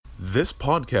This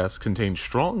podcast contains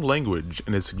strong language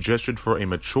and is suggested for a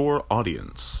mature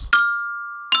audience.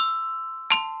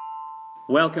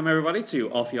 Welcome everybody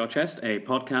to Off Your Chest, a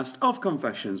podcast of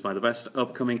confessions by the best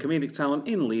upcoming comedic talent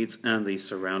in Leeds and the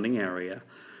surrounding area.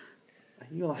 Are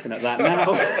you laughing at that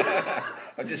now?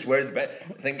 I'm just worried about.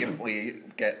 I think if we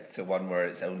get to one where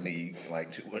it's only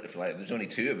if there's only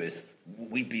two of us,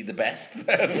 we'd be the best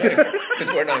because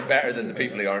we're now better than the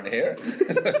people who aren't here.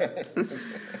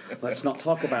 Let's not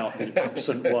talk about the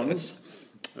absent ones.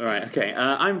 All right, okay.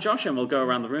 I'm Josh, and we'll go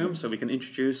around the room so we can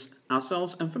introduce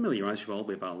ourselves and familiarise you all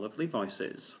with our lovely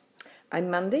voices. I'm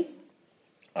Mandy.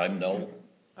 I'm Noel.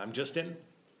 I'm Justin.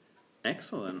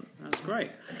 Excellent. That's great.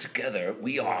 And together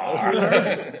we are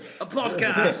a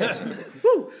podcast.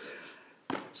 Woo!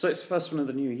 So it's the first one of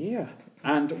the new year,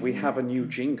 and we have a new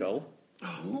jingle.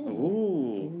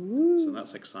 Ooh. So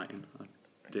that's exciting.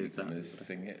 Are you going to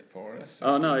sing it for us?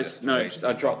 Oh no,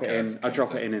 I drop it in. I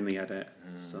drop it in the edit.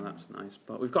 So that's nice.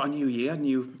 But we've got a new year,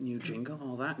 new jingle,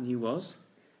 all that, new us.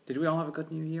 Did we all have a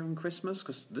good New Year and Christmas?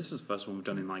 Because this is the first one we've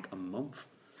done in like a month.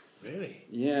 Really?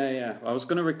 Yeah. I was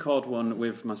going to record one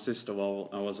with my sister while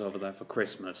I was over there for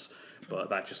Christmas, but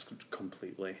that just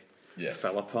completely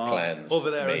fell apart. Plans over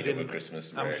there made in over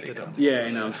Christmas. Amsterdam. Yeah,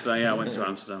 in Amsterdam. Yeah, I went to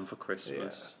Amsterdam for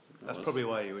Christmas. Yeah. That's probably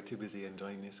why you were too busy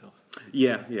enjoying yourself.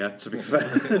 Yeah. To be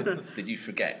fair. Did you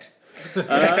forget?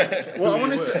 Well,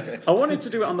 I wanted to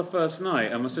do it on the first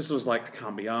night, and my sister was like, "I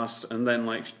can't be asked." And then,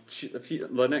 like,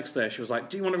 the next day, she was like,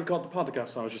 "Do you want to record the podcast?"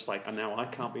 So I was just like, "And now I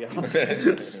can't be asked."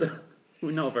 So,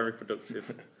 we're not a very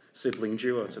productive sibling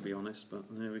duo, to be honest. But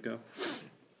there we go.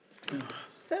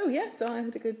 So I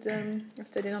had a good. I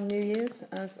stayed in on New Year's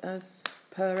as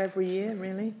per every year,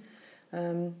 really.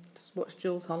 Just watched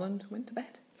Jules Holland. Went to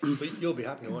bed. But you'll be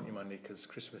happy, won't you, Mandy? Because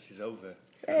Christmas is over.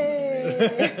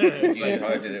 Hey.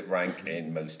 How did it rank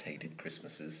in most hated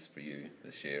Christmases for you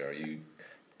this year? Are you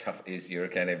tough? Are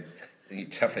you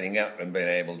toughening up and being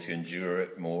able to endure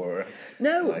it more?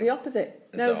 No, the opposite.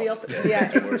 No, the opposite.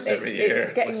 Yeah, worse every year.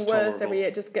 It's getting Less worse tolerable. every year.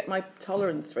 Just get my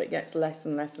tolerance for it gets less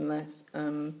and less and less,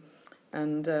 and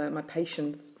my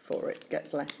patience for it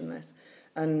gets less and less.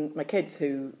 And my kids,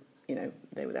 who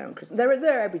they were there on Christmas. They were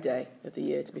there every day of the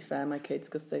year. To be fair, my kids,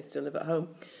 because they still live at home,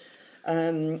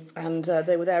 and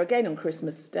they were there again on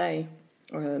Christmas Day.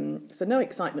 So no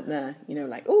excitement there,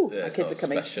 my kids are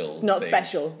coming. It's not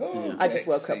special. Oh, I just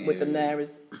woke up with them there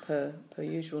as per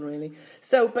usual, really.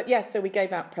 So we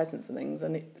gave out presents and things,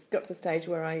 and it's got to the stage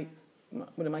where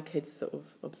one of my kids sort of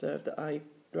observed that I,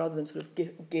 rather than sort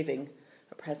of giving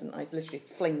a present, I literally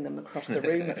fling them across the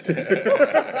room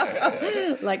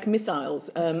like missiles,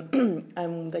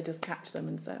 and they just catch them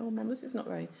and say, "Oh, Mum, this is not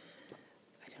very."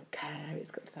 I don't care.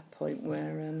 It's got to that point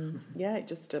where, it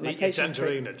just my Eat your patience.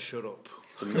 tangerine and shut up.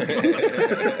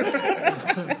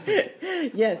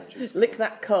 Yes, lick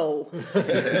that coal.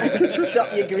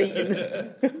 Stop your greeting.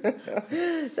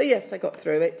 So yes, I got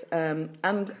through it,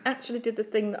 and actually did the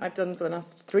thing that I've done for the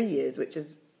last 3 years, which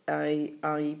is the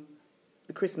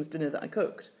Christmas dinner that I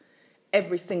cooked.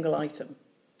 Every single item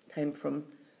came from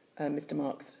Mr.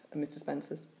 Marks and Mr.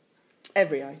 Spencer's.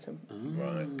 Every item.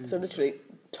 Right. So literally,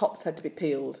 tops had to be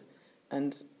peeled,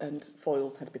 and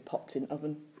foils had to be popped in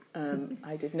oven.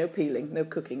 I did no peeling, no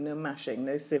cooking, no mashing,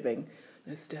 no sieving,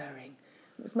 no stirring.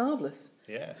 It was marvellous.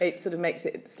 Yeah. It sort of makes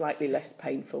it slightly less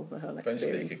painful, the whole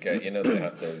Eventually, experience. you could get. They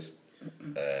have those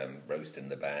roast in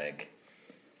the bag.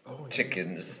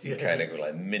 Chickens, kind of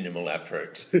like minimal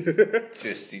effort. You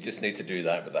just need to do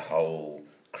that with the whole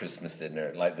Christmas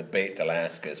dinner, like the baked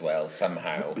Alaska as well.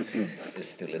 Somehow is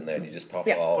still in there, and you just pop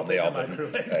it all in the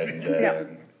oven,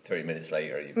 and 30 minutes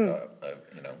later you've got a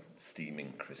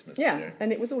steaming Christmas dinner.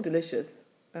 And it was all delicious,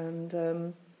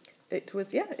 and it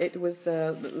was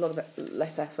a lot of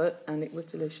less effort, and it was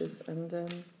delicious,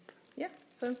 and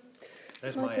so.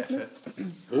 There's my effort.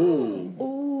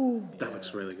 Ooh, that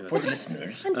looks really good. For the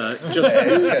listeners,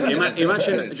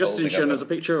 Imagine Justin showing us a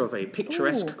picture of a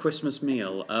picturesque Christmas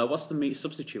meal. What's the meat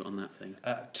substitute on that thing?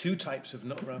 2 types of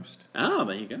nut roast. Ah,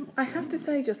 there you go. I have to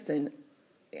say, Justin,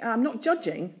 I'm not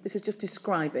judging. This is just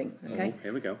describing. Okay,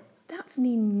 Here we go. that's an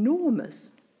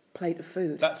enormous plate of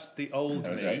food. That's the old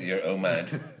me. you're OMAD.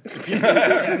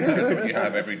 You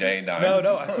have every day now.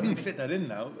 No, I couldn't fit that in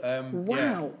now.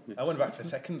 Wow. Yeah. I went back for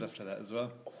seconds after that as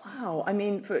well. Wow, I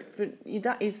mean, for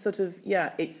that is sort of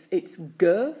it's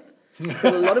girth. It's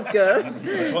got a lot of girth.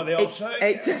 That's what they all say.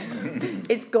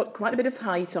 It's got quite a bit of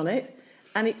height on it,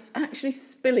 and it's actually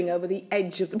spilling over the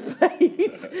edge of the plate.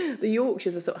 The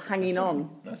Yorkshires are sort of hanging on.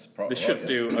 That's probably They should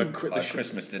do a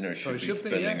Christmas dinner should be should be,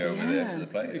 spilling over the edge of the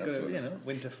plate. You've That's got, what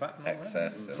winter fat and all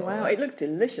excess. that. and all Wow, that. it looks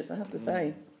delicious, I have to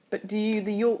say. But the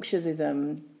Yorkshires is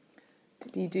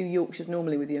Do you do Yorkshires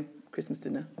normally with your Christmas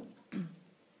dinner?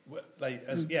 Well, like,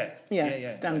 yeah,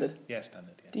 standard. Yeah,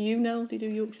 standard. Yeah. Do you know? Do you do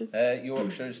Yorkshires?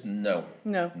 Yorkshires, no.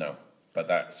 No. No. But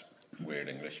that's weird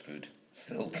English food.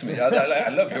 Still, to me, I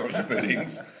love Yorkshire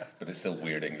puddings, but it's still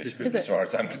weird English food Is it? as far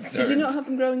as I'm concerned. Did you not have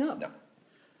them growing up? No.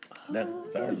 No,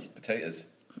 it's ours. Potatoes.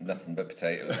 Nothing but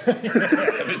potatoes.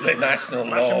 It was the national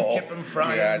law. chip and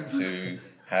fry We had to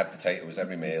have potatoes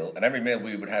every meal. And every meal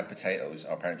we would have potatoes.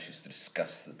 Our parents used to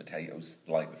discuss the potatoes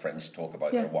like the French talk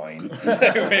about their wine. We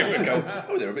would go,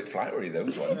 oh, they're a bit floury,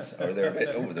 those ones. Or they're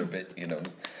a bit,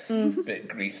 bit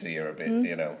greasy or a bit,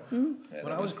 Yeah,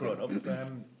 When I was growing up,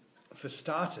 for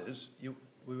starters,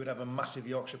 we would have a massive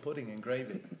Yorkshire pudding and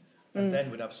gravy. And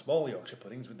then we'd have small Yorkshire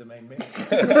puddings with the main meal.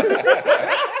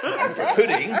 And for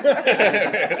pudding,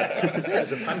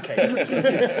 As a pancake.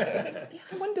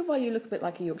 I wonder why you look a bit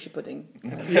like a Yorkshire pudding.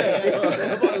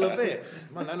 I love it.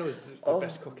 My nana was the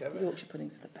best cook ever. Yorkshire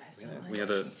puddings are the best. We had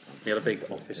a big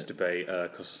office debate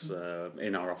because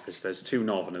in our office there's 2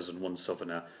 Northerners and 1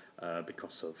 Southerner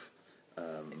because of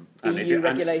EU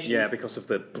regulations. because of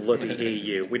the bloody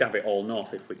EU. We'd have it all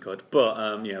north if we could,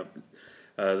 but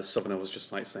the Southerner was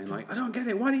just like saying like, I don't get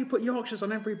it. Why do you put Yorkshires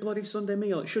on every bloody Sunday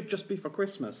meal? It should just be for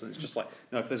Christmas. And it's just like,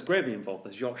 no, if there's gravy involved,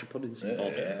 there's Yorkshire puddings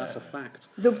involved. Yeah. That's a fact.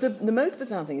 The most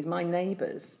bizarre thing is my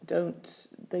neighbours don't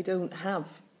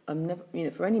have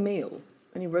for any meal,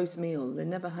 any roast meal, they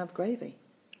never have gravy.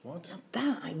 What?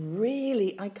 That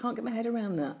I can't get my head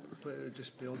around that. But it would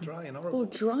just be all dry and horrible. Oh,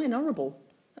 dry and horrible.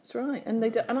 That's right. And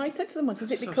and I said to them once, is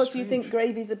it That's so because you think strange.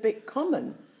 gravy's a bit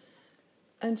common?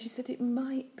 And she said it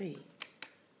might be.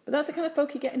 But that's the kind of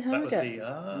folk you get in That was Harrogate.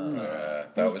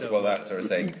 that's sort of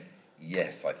saying,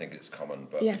 yes, I think it's common,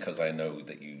 but Yes. because I know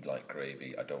that you like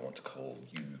gravy, I don't want to call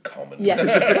you common. Yes.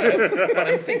 But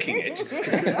I'm thinking it.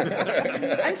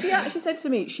 And she actually said to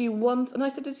me, she wants, and I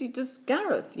said, does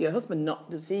Gareth, your husband,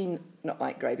 does he not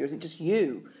like gravy, or is it just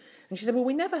you? And she said, well,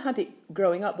 we never had it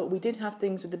growing up, but we did have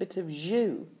things with a bit of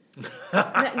jus.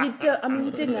 Now, you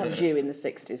didn't have jus in the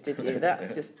 60s, did you? That's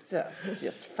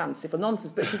just fanciful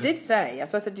nonsense. But she did say,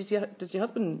 so I said, does your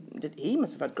husband, he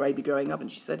must have had gravy growing up, and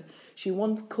she said she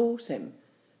once caught him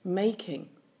making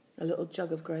a little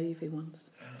jug of gravy once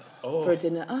for a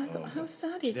dinner. I thought, how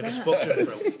sad is Never that? spoke to him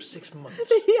for 6 months.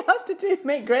 He has to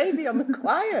make gravy on the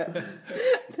quiet.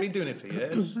 He's been doing it for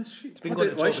years. It's been Why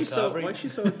going to is she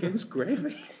so against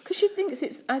gravy? Because she thinks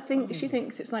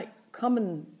it's like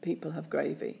common people have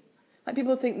gravy. Like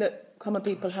people think that common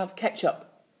people have ketchup.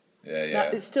 Yeah.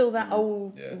 It's still that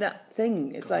old Yes. that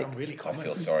thing. It's like I'm really I common.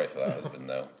 feel sorry for that husband,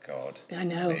 though. God. I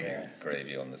know. Making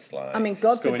gravy on the slide. I mean,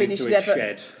 God Going forbid he into should his ever.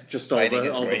 shed, just hiding over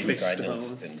his all the gravy pistol.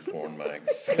 granules in porn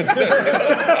mags.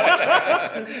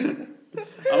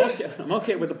 I'm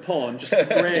okay with the porn, just the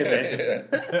gravy.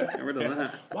 Get rid of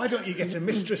that. Why don't you get a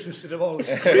mistress instead of all this?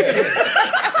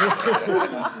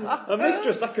 A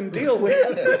mistress I can deal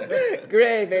with.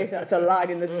 Gravy. That's a line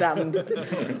in the sand.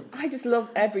 I just love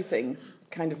everything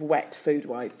kind of wet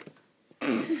food-wise.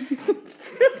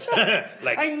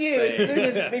 Like, I knew as soon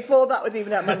as before that was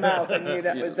even out of my mouth, I knew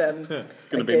that was Going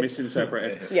to be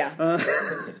misinterpreted. Yeah.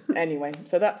 Anyway,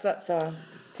 so that's our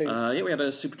food. Yeah, we had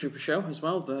a Super Trooper show as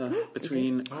well,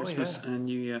 between Christmas and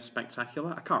New Year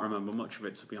Spectacular. I can't remember much of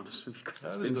it, to be honest with you, because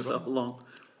it's was a been good so one. long.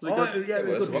 Was it good? Yeah, It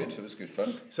was good one. good. It was good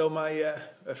fun. So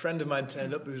a friend of mine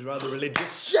turned up who was rather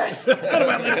religious. Yes!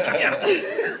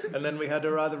 And then we had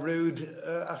a rather rude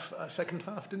second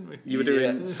half, didn't we? You were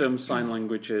doing some sign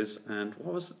languages, and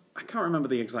I can't remember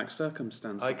the exact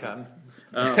circumstance. I can.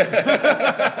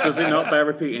 Does it not bear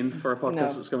repeating for a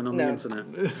podcast that's going on the internet?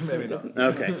 Maybe not.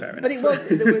 Okay, fair enough.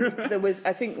 But there was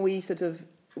I think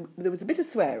there was a bit of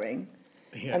swearing,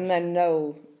 Yes. and then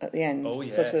Noel at the end Oh,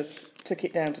 sort of yes. took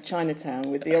it down to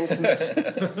Chinatown with the ultimate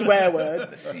swear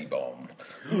word, The C-bomb.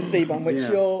 the C-bomb, which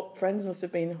Yeah. your friends must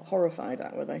have been horrified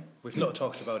at, were they? We've not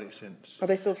talked about it since. Are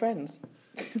they still friends?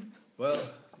 Well,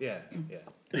 yeah.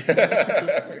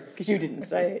 Because you didn't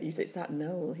say it. You said, it's that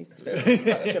Noel. He's just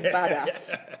such a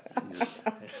badass.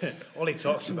 All he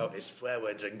talks about is swear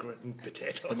words and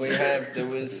potatoes. There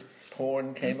was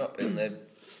porn came up in the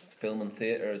film and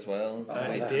theatre as well.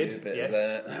 It Do did, a bit yes. of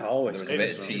that. Always There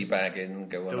was a bit of teabagging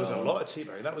going on. There was a lot of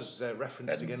teabagging. That was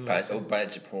referenced And again badger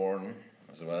later. porn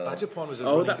as well. Badger porn was a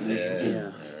Oh, running that thing.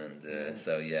 Yeah. And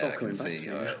so It's all I can coming back see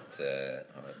to how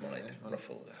me. it might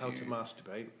ruffle a How to few.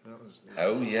 masturbate. That was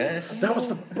Oh yes, That was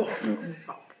the book.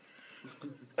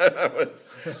 that was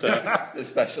the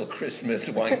special Christmas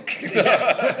wank.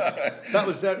 That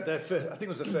was their first. I think it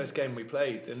was the first game we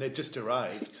played, and they'd just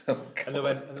arrived, and they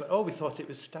went, "Oh, we thought it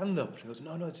was stand-up." And he goes,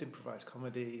 "No, it's improvised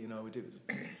comedy. We do."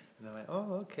 And they're like,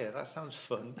 oh, okay, that sounds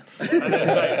fun. And then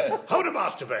it's like, how to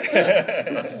masturbate?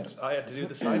 And I had to do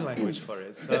the sign language for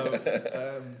it. So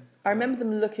I remember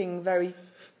them looking very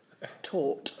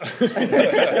taut.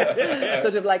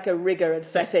 Sort of like a rigour had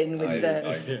set in with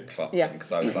I clapped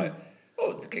because I was like,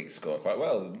 oh, the gig's going quite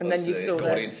well. And then you saw the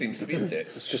that. audience seems to be into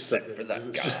it. It's just Except for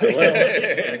that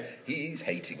guy. He's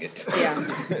hating it. Yeah.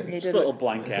 You Just did a little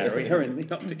blank area in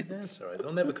the audience. that's all right.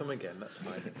 They'll never come again. That's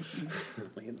fine.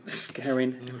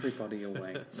 Scaring everybody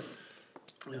away.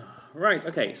 Right,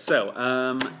 okay,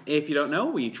 so if you don't know,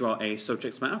 we draw a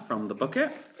subject matter from the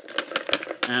bucket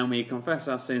and we confess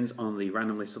our sins on the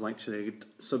randomly selected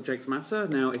subject matter.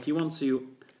 Now, if you want to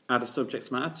add a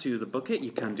subject matter to the bucket,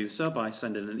 you can do so by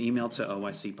sending an email to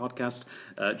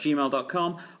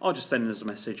oicpodcast@gmail.com or just sending us a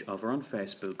message over on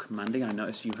Facebook. Mandy, I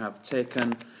notice you have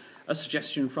taken a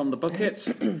suggestion from the bucket.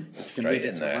 If you can Straight read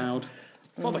in it there. aloud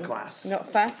for the class. Not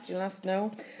fast, you'll ask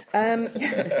no.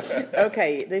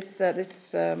 Okay, this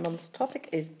month's topic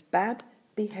is bad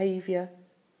behaviour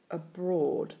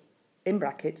abroad, in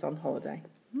brackets, on holiday.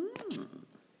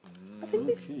 I think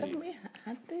haven't we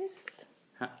had this?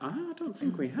 I don't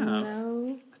think we have.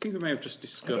 No. I think we may have just I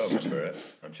don't discussed. remember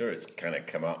it. I'm sure it's kind of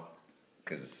come up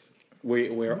because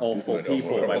We're awful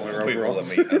people when we're abroad.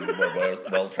 we're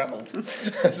well travelled.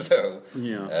 So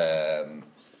Yeah.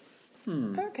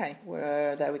 Okay,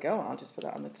 well, there we go. I'll just put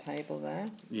that on the table there.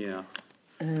 Yeah.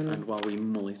 And while we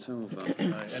mull it over.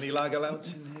 Right, any lager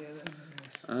louds in here then?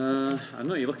 I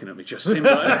know you're looking at me, Justin,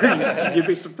 but you'd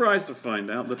be surprised to find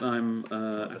out that I'm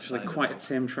actually quite a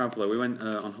tame traveller. We went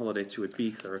on holiday to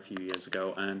Ibiza a few years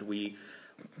ago, and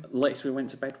latest we went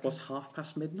to bed was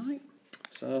midnight.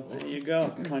 So there you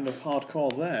go, kind of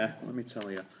hardcore there, let me tell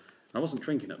you. I wasn't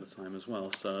drinking at the time as well,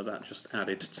 so that just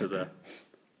added to the...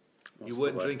 You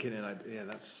weren't drinking in Ibiza, yeah,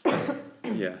 that's...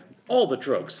 Yeah, all the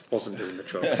drugs, wasn't doing the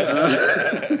drugs.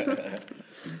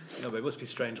 No, but it must be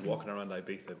strange walking around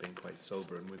Ibiza being quite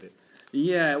sober and with it.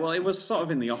 Yeah, well, it was sort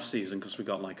of in the off-season because we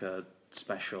got like a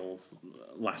special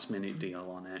last-minute deal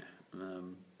on it.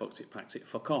 Booked it, packed it,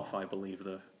 fuck off, I believe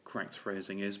the correct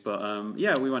phrasing is. But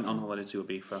yeah, we went on holiday to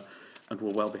Ibiza and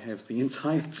were well-behaved the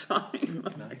entire time.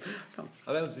 Nice.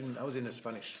 I was in a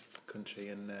Spanish country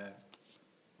and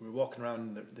we were walking around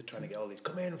and they're trying to get all these,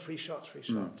 come in, free shots.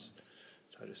 So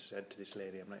I just said to this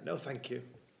lady, I'm like, no, thank you.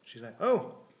 She's like,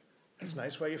 oh, that's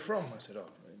nice, where are you from? I said, oh,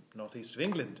 northeast of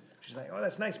England. She's like, oh,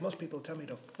 that's nice, most people tell me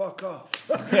to fuck off.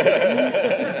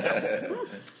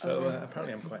 So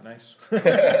apparently I'm quite nice.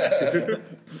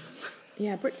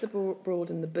 Yeah, Brits abroad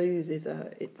and the booze is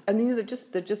it's, and they're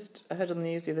just I heard on the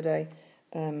news the other day,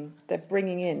 they're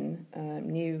bringing in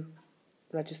new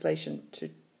legislation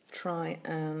to try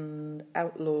and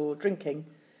outlaw drinking,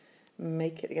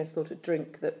 make it against the law to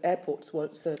drink, that airports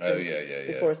won't serve drink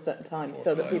before a certain time,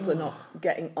 so that people are not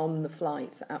getting on the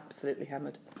flights absolutely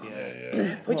hammered.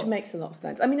 Which makes a lot of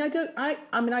sense. I mean, I don't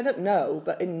know,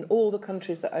 but in all the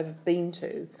countries that I've been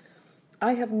to,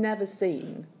 I have never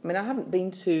seen. I mean, I haven't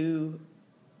been to,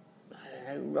 I don't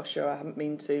know, Russia. I haven't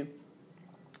been to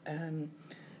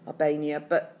Albania,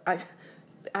 but I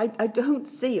don't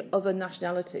see other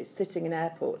nationalities sitting in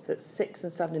airports at 6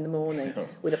 and 7 in the morning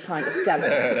with a pint of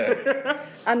Stella.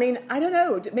 I mean, I don't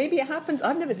know. Maybe it happens.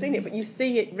 I've never seen it, but you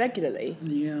see it regularly.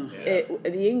 Yeah.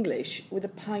 The English with a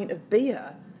pint of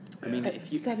beer. I mean, at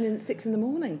 6 in the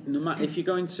morning. No matter if you're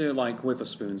going to like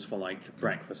Witherspoons for like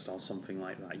breakfast or something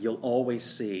like that, you'll always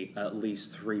see at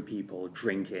least 3 people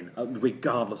drinking,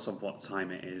 regardless of what time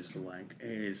it is. Like,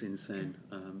 it is insane.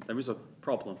 There is a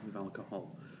problem with alcohol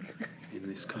in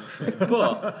this country,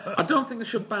 but I don't think they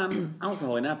should ban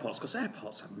alcohol in airports because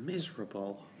airports are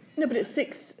miserable. No, but at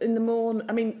 6 in the morning,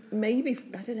 I mean, maybe,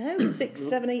 I don't know, 6,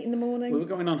 7, 8 in the morning. We were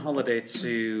going on holiday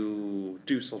to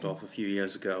Dusseldorf a few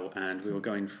years ago, and we were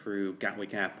going through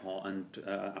Gatwick Airport, and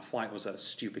our flight was at a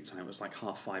stupid time. It was like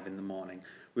 5:30 in the morning.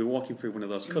 We were walking through one of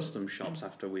those custom shops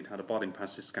after we'd had a boarding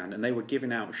passes scanned, and they were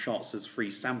giving out shots as free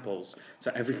samples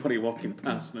to everybody walking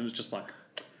past, and it was just like,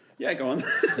 yeah, go on.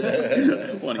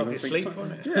 Help you sleep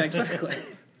on it. Yeah, exactly.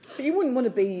 But you wouldn't want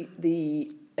to be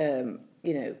the,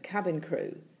 cabin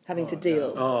crew having to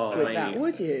deal with that,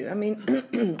 would you? I mean,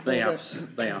 they are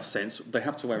sense. They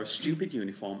have to wear a stupid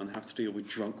uniform and have to deal with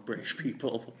drunk British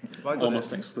people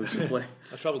almost exclusively.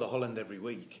 I travel to Holland every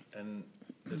week, and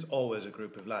there's always a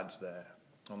group of lads there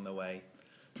on the way,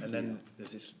 and then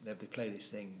there's this. They play this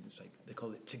thing. It's like they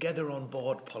call it "Together on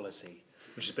Board" policy,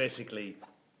 which is basically,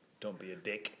 don't be a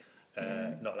dick,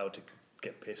 not allowed to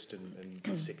get pissed and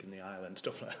be sick in the aisle and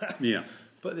stuff like that. Yeah,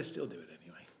 but they still do it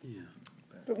anyway. Yeah.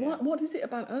 But what is it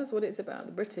about us? What is it about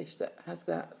the British that has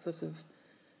that sort of,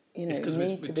 it's because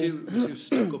we're too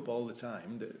stuck up all the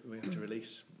time that we have to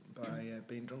release by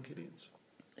being drunk idiots.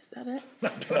 Is that it?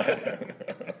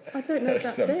 I don't know if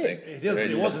that's something. it. It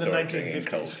There's was in the some sort of drinking 1950s.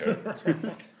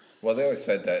 culture. Well, they always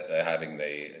said that having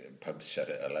the pubs shut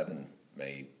at 11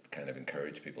 may kind of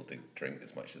encourage people to drink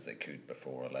as much as they could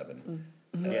before 11.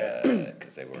 Yeah.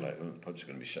 Because they were like, oh, the pubs are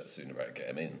going to be shut soon, I better get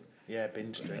them in. Yeah,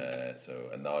 binge drink.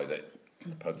 And now that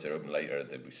the pubs are open later,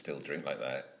 they we still drink like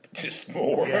that, but just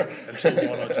more. Yeah, until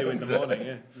 1 or 2 in the morning,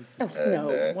 yeah. Oh,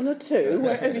 no, 1 or 2.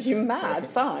 Are you mad?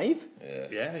 5?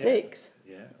 Yeah, 6?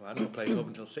 Yeah, well, I don't play club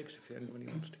until 6 if anybody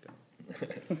wants to go.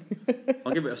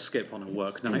 I'll give it a skip on a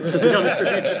work night, to be honest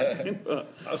with you.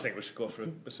 But I was thinking we should go for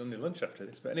a Sunday lunch after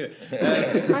this, but anyway.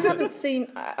 I haven't seen,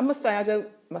 I must say, I don't,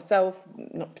 myself,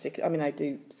 not particularly, I mean, I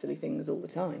do silly things all the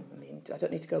time. I mean, I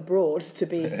don't need to go abroad to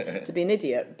be an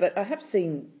idiot, but I have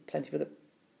seen plenty of other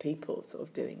people sort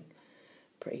of doing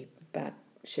pretty bad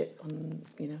shit on,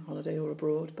 holiday or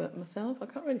abroad, but myself, I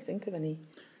can't really think of any.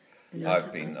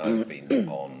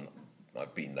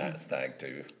 I've been that stag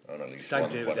do on at least one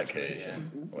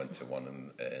occasion. Yeah. I went to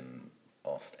one in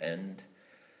Ostend,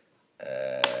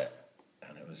 and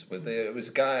it was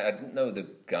a guy. I didn't know the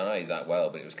guy that well,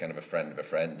 but it was kind of a friend of a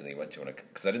friend, and he went, "Do you want to?"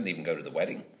 Because I didn't even go to the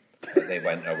wedding. They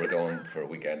went, "Oh, we're going for a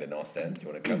weekend in Ostend. Do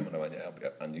you want to come?" And I went, "Yeah."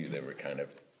 I knew they were kind of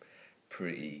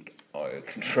pretty out of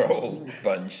control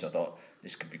bunch. I thought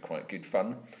this could be quite good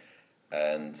fun,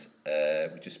 and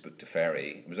we just booked a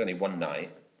ferry. It was only one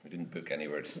night. We didn't book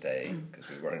anywhere to stay because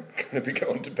we weren't going to be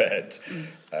going to bed,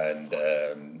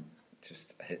 and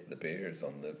just hit the beers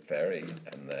on the ferry,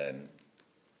 and then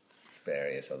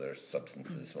various other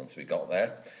substances once we got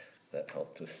there that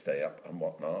helped us stay up and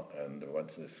whatnot. And we went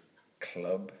to this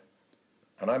club,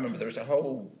 and I remember there was a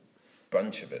whole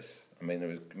bunch of us. I mean,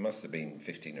 there must have been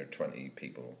 15 or 20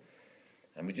 people,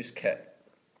 and we just kept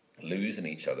losing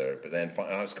each other. But then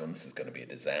I was going, this is going to be a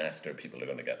disaster. People are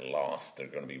going to get lost. They're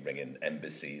going to be ringing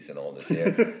embassies and all this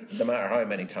here. No matter how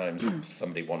many times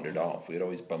somebody wandered off, we'd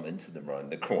always bump into them around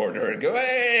the corner and go,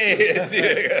 "Hey, it's you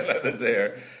again, let us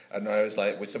here." And I was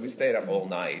like, so we stayed up all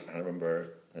night. I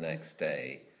remember the next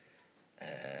day,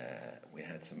 we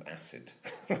had some acid,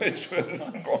 which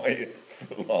was quite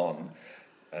full on.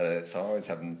 So I was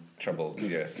having trouble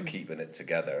just keeping it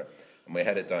together. And we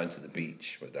headed down to the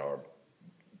beach with our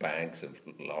bags of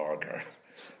lager,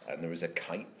 and there was a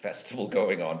kite festival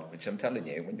going on, which I'm telling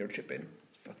you, when you're tripping,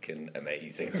 it's fucking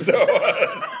amazing. So,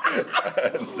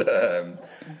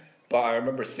 but I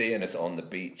remember seeing us on the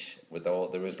beach with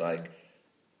there was like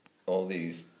all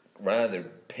these rather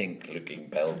pink-looking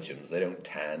Belgians. They don't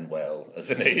tan well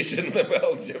as an Asian, the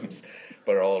Belgians,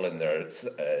 but all in their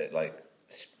like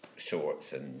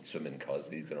shorts and swimming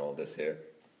cozies and all this here.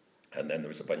 And then there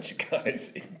was a bunch of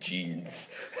guys in jeans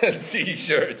and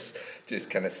T-shirts just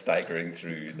kind of staggering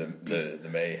through the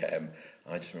mayhem.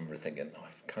 I just remember thinking, I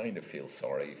kind of feel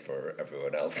sorry for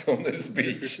everyone else on this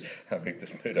beach having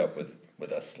to put up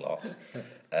with us lot.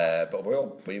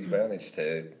 But we managed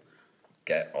to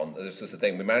get on. This was the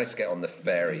thing. We managed to get on the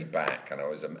ferry back, and I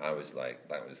was like,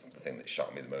 that was the thing that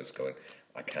shocked me the most. Going,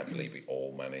 I can't believe we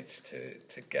all managed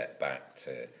to get back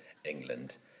to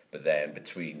England. But then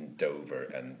between Dover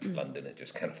and London, it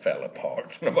just kind of fell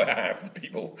apart. And about half the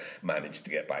people managed to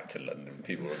get back to London.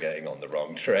 People were getting on the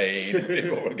wrong train.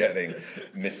 People were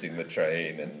missing the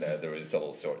train. And there was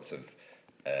all sorts of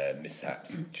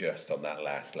mishaps just on that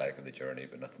last leg of the journey,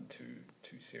 but nothing too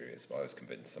serious. Well, I was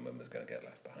convinced someone was going to get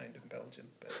left behind in Belgium,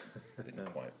 but it didn't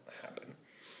quite happen.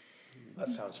 That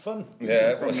sounds fun.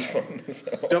 Yeah, it was fun.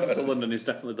 Dover to London is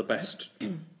definitely the best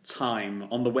time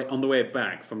on the way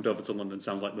back from Dover to London.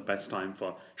 Sounds like the best time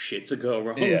for shit to go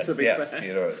wrong. Yes, to be fair.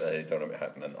 They don't know it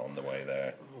happening on the way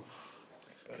there.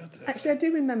 But, Actually, I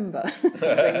do remember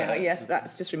something now. Yes,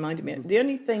 that's just reminded me. The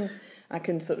only thing I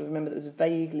can sort of remember that was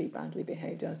vaguely badly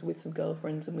behaved, I was with some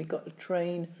girlfriends and we got a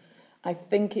train. I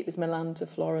think it was Milan to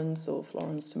Florence or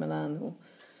Florence to Milan.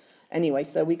 Anyway,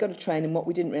 so we got a train, and what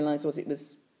we didn't realise was it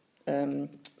was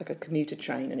like a commuter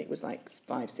train, and it was like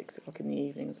 5-6 o'clock in the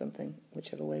evening or something,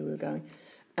 whichever way we were going.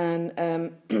 And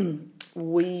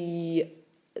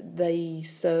they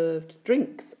served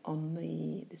drinks on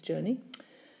this journey,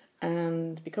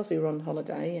 and because we were on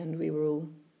holiday and we were all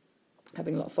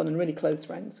having a lot of fun and really close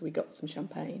friends, we got some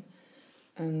champagne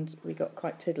and we got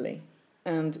quite tiddly,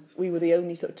 and we were the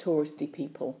only sort of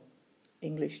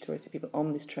English touristy people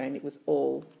on this train. It was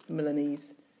all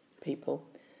Milanese people.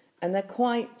 And they're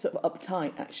quite sort of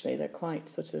uptight, actually. They're quite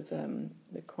uptight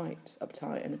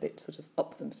and a bit sort of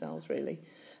up themselves, really,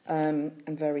 and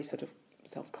very sort of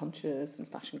self-conscious and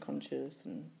fashion-conscious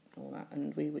and all that.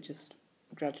 And we were just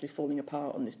gradually falling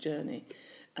apart on this journey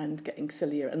and getting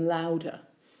sillier and louder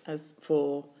as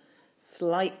for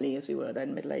slightly as we were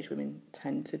then, middle-aged women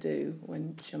tend to do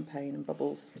when champagne and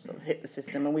bubbles sort of hit the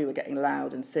system, and we were getting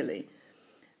loud and silly.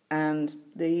 And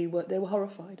they were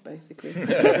horrified, basically,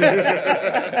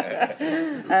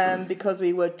 because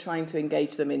we were trying to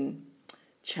engage them in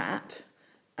chat,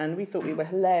 and we thought we were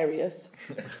hilarious,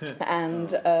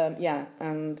 and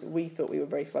and we thought we were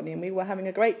very funny, and we were having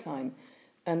a great time,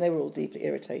 and they were all deeply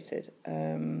irritated,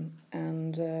 and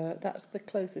that's the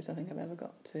closest I think I've ever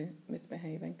got to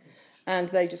misbehaving, and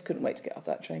they just couldn't wait to get off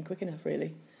that train quick enough,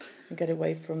 really, and get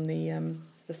away from the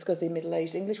scuzzy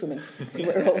middle-aged English women who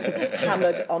were all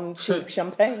hammered on cheap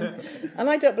champagne. And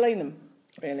I don't blame them,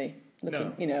 really.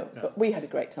 But we had a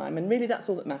great time, and really that's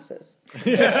all that matters.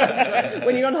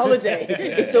 When you're on holiday,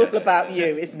 it's all about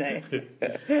you, isn't it?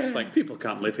 It's like, people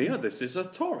can't live here, this is a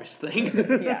tourist thing.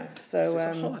 Yeah, so... This is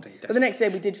a holiday but the next day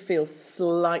we did feel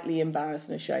slightly embarrassed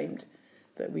and ashamed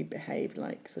that we behaved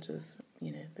like sort of,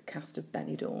 the cast of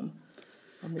Benidorm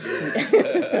on this,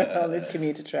 on this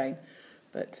commuter train.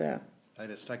 But... I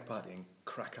had a stag party in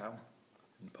Krakow,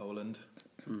 in Poland,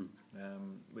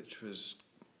 which was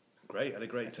great. I had a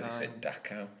great time. You said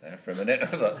Dachau there for a minute. I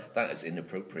thought that is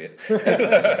inappropriate. What was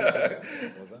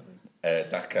that mean?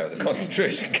 Dachau, the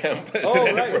concentration camp, is an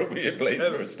inappropriate place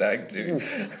for a stag do.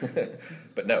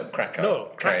 But no, Krakow.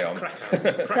 No, Crack on.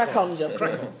 Crack on,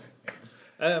 Justin.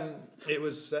 It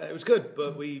was good,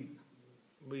 but we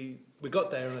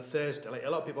got there on a Thursday. Like, a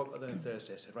lot of people got there on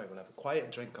Thursday. Said, right, we'll have a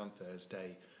quiet drink on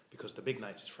Thursday, because the big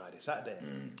night is Friday, Saturday.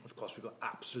 Of course, we got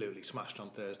absolutely smashed on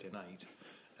Thursday night.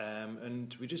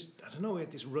 And we just, I don't know, we had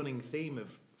this running theme of,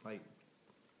 like,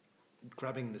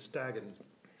 grabbing the stag and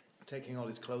taking all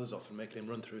his clothes off and making him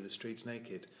run through the streets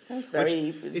naked. Sounds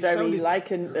very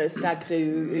like a stag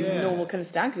do, normal kind of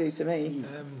stag do to me.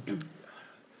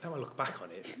 Now I look back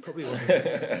on it, it probably wasn't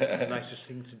the nicest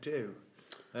thing to do.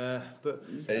 But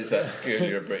is that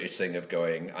peculiar British thing of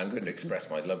going, I'm going to express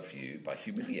my love for you by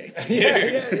humiliating you,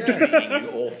 treating you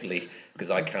awfully, because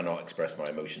I cannot express my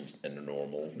emotions in a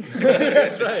normal,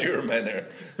 mature manner.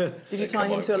 Did you tie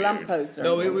him to a lamppost?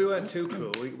 No, we weren't too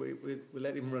cruel. We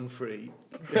let him run free.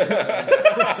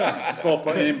 Before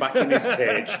putting him back in his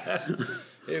cage.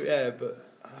 But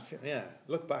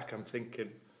look back, I'm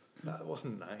thinking, that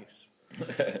wasn't nice.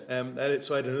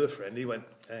 So I had another friend.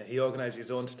 He organised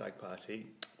his own stag party,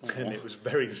 and it was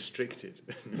very restricted.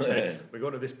 We're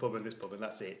going to this pub and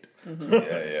that's it. Mm-hmm.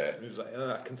 Yeah. He was like,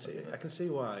 I can see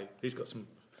why. He's got some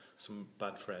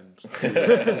bad friends.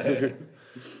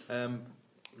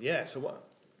 So what?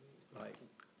 Like,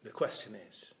 the question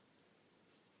is,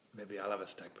 maybe I'll have a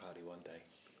stag party one day.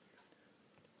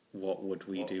 What would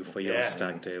we do for your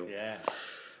stag do? Yeah.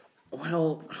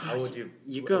 Well, how would you?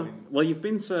 Well, you've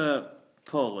been to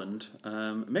Poland.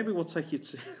 Maybe we'll take you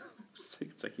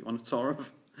on a tour of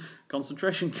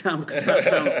concentration camp, because that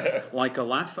sounds like a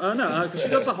laugh. Oh no, because you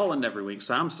go to Holland every week,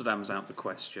 so Amsterdam's out the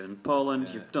question. Poland,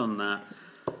 you've done that.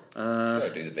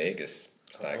 I'll do the Vegas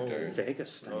stag do.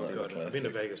 Vegas stag do. God, I've been to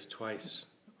Vegas twice.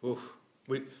 Oof.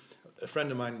 A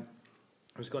friend of mine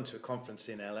was going to a conference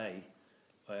in LA,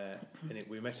 and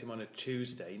we met him on a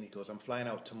Tuesday, and he goes, I'm flying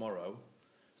out tomorrow.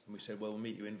 And we said, well, we'll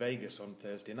meet you in Vegas on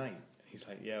Thursday night. He's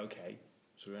like, yeah, okay.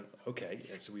 So we went, okay.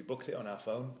 And so we booked it on our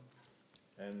phone.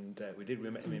 And we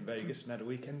met him in Vegas and had a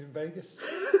weekend in Vegas.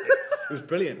 It was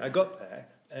brilliant. I got there,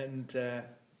 and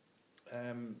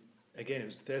again, it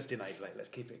was Thursday night, like, let's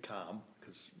keep it calm,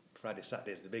 because Friday,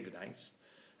 Saturday is the big nights.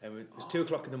 And it was 2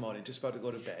 o'clock in the morning, just about to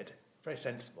go to bed. Very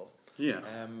sensible. Yeah.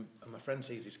 And my friend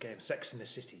sees this game, Sex in the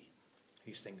City.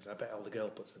 He thinks, I bet all the girl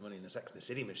puts the money in the Sex in the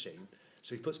City machine.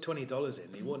 So he puts $20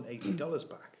 in, he won $80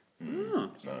 back.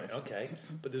 So nice. Okay,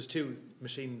 but there's 2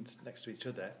 machines next to each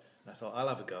other, and I thought, I'll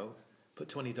have a go, put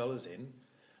 $20 in,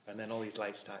 and then all these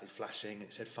lights started flashing, and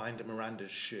it said, find a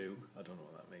Miranda's shoe. I don't know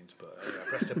what that means, but I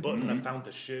pressed a button, I found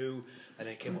the shoe, and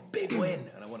then it came up, big win,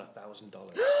 and I won $1,000.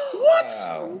 What?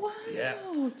 Wow. Yeah.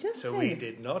 So we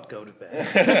did not go to bed.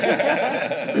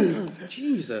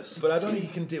 Jesus. But I don't think you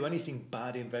can do anything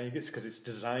bad in Vegas, because it's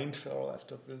designed for all that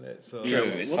stuff, isn't it? So, true,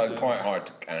 it's quite hard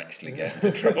to actually get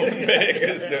into trouble in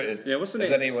Vegas. So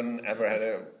has anyone ever had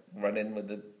a run-in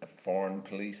with a foreign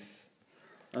police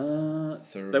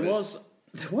service?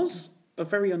 There was a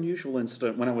very unusual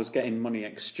incident when I was getting money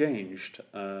exchanged,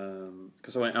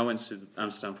 because I went to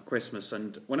Amsterdam for Christmas,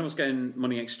 and when I was getting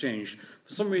money exchanged,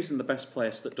 for some reason the best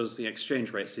place that does the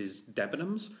exchange rates is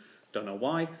Debenhams. Don't know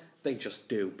why, they just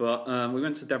do. But we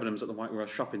went to Debenhams at the White Rose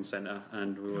Shopping Centre,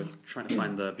 and we were trying to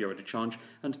find the Bureau de Change,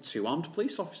 and 2 armed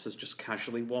police officers just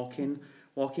casually walking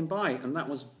by, and that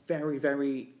was very,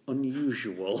 very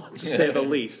unusual, to say the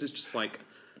least. It's just like,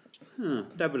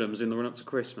 Debenhams in the run-up to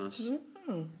Christmas.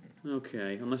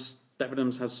 Okay, unless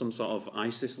Debenhams has some sort of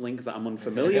ISIS link that I'm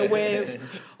unfamiliar with,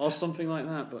 or something like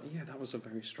that. But yeah, that was a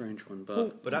very strange one.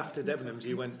 But after Debenhams,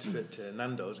 you went to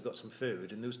Nando's and got some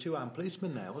food, and there was 2 armed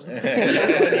policemen there, wasn't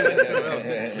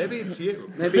there? Maybe it's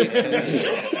you. Maybe it's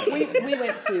me. We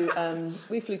went to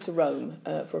we flew to Rome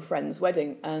for a friend's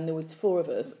wedding, and there was 4 of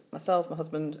us, myself, my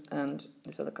husband, and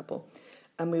this other couple,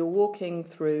 and we were walking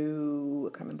through. I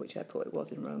can't remember which airport it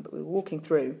was in Rome, but we were walking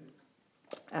through,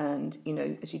 and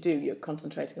as you do, you're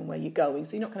concentrating on where you're going,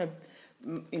 so you're not kind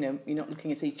of, you're not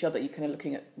looking at each other. You're kind of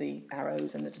looking at the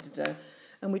arrows and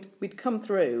and we'd come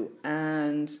through,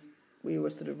 and we were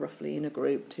sort of roughly in a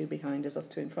group, 2 behind us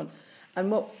 2 in front,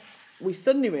 and what we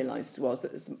suddenly realised was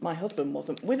that my husband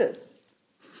wasn't with us.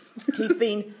 He'd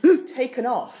been taken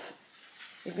off.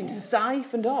 He'd been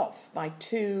siphoned off by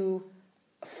 2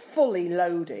 fully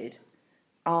loaded,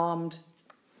 armed,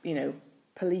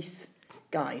 police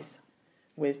guys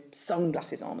with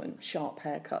sunglasses on and sharp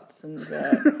haircuts and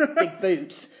big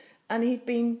boots. And he'd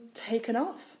been taken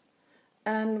off.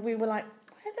 And we were like,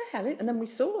 where the hell? And then we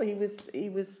saw he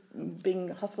was being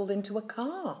hustled into a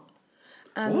car.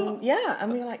 And what? Yeah,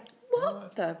 and we were like,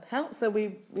 what the hell? So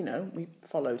we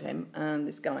followed him, and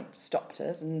this guy stopped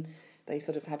us, and they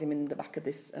sort of had him in the back of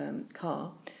this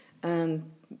car,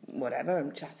 and whatever,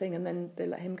 and chatting, and then they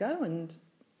let him go, and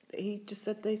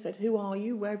they said, who are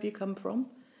you? Where have you come from?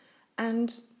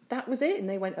 And that was it. And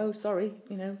they went, oh, sorry,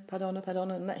 pardon,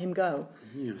 and let him go.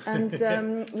 Yeah. And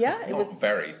it was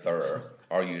very thorough.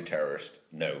 Are you a terrorist?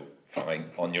 No. Fine,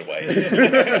 on your way.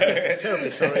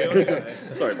 Terribly sorry.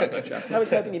 Sorry about that, chap. I was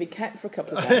hoping you'd be kept for a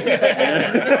couple of days.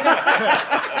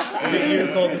 Did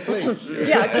you call the police?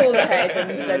 Yeah, I called ahead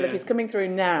and said, look, it's coming through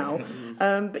now.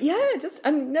 But yeah,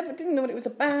 didn't know what it was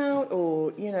about,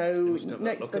 or no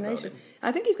explanation.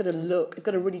 I think he's got a look. He's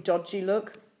got a really dodgy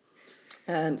look.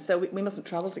 So we mustn't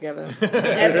travel together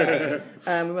ever.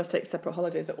 We must take separate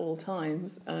holidays at all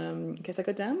times in case I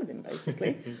go down with him,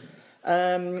 basically.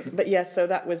 But yeah, so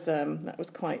that was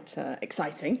quite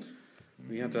exciting.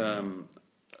 We had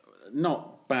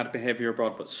not bad behaviour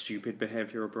abroad, but stupid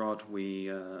behaviour abroad. Me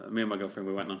and my girlfriend,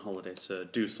 we went on holiday to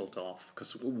Dusseldorf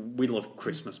because we love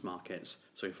Christmas markets.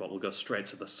 So we thought we'll go straight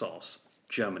to the source.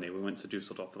 Germany. We went to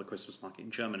Dusseldorf for the Christmas market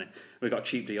in Germany. We got a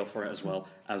cheap deal for it as well,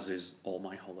 as is all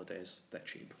my holidays. They're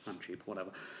cheap. I'm cheap,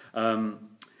 whatever.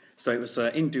 So it was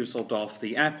in Dusseldorf.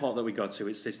 The airport that we got to,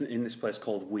 it's in this place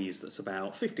called Wies that's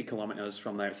about 50 kilometres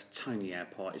from there. It's a tiny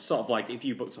airport. It's sort of like if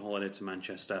you booked a holiday to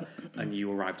Manchester and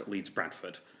you arrived at Leeds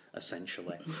Bradford,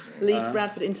 essentially. Leeds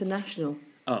Bradford International.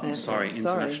 Oh, I'm sorry,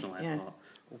 International Airport.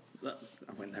 Yes.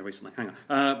 I went there recently, hang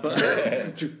on.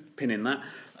 But to pin in that.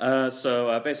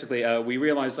 So basically, we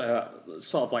realised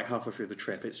sort of like halfway through the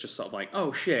trip, it's just sort of like,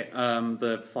 oh shit,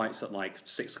 the flight's at like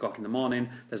 6 o'clock in the morning.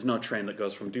 There's no train that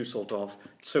goes from Dusseldorf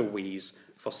to Wies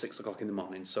for 6 o'clock in the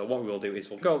morning. So what we will do is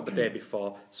we'll go the day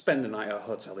before, spend the night at a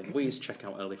hotel in Wies, check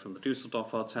out early from the Dusseldorf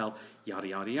hotel, yada,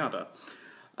 yada, yada.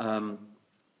 And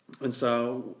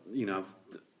so,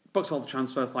 booked all the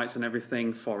transfer flights and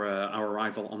everything for our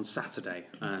arrival on Saturday.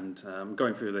 And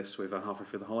going through this with her halfway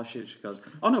through the holiday, she goes,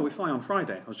 oh no, we fly on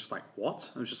Friday. I was just like, what?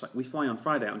 I was just like, we fly on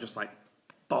Friday. I'm just like,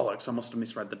 bollocks, I must have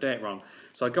misread the date wrong.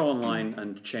 So I go online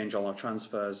and change all our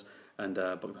transfers and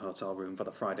book the hotel room for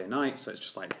the Friday night. So it's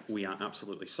just like, we are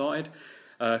absolutely sorted.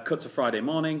 Cut to Friday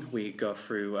morning, we go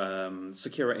through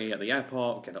security at the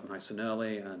airport, get up nice and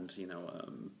early, and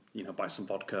buy some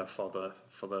vodka for the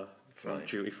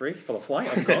duty free for the flight.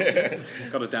 Of course,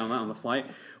 got to down that on the flight.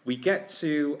 We get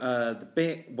to the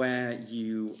bit where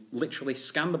you literally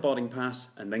scan the boarding pass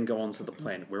and then go onto the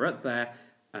plane. We're at there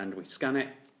and we scan it,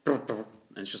 and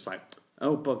it's just like,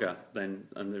 oh bugger. And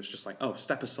there's just like, oh,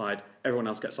 step aside. Everyone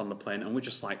else gets on the plane, and we're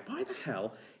just like, why the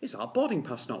hell is our boarding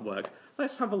pass not work?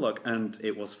 Let's have a look. And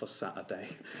it was for Saturday.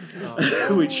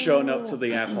 We'd shown up to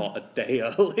the airport a day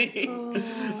early,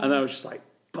 and I was just like,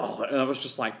 and I was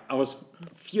just like, I was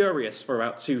furious for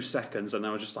about 2 seconds, and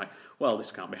I was just like, well,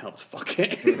 this can't be helped, fuck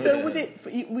it. So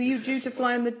were you due to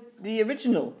fly on the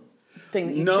original thing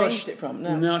that you changed it from?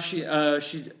 No,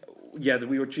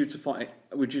 we were due to fly.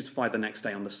 We were due to fly the next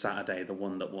day on the Saturday, the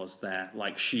one that was there.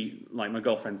 Like my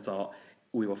girlfriend thought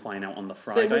we were flying out on the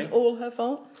Friday. So it was all her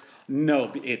fault? No,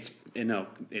 it's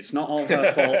not all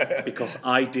her fault because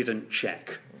I didn't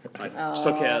check. I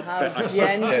took it at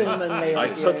Gentlemanly. I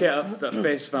of took you. it at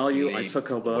face value. I Believed took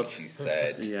her what word. she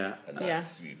said. Yeah. And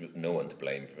that's you've no one to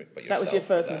blame for it but That yourself. was your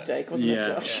first for that. mistake, wasn't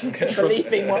Yeah. it, Josh?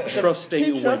 Believing what Trusting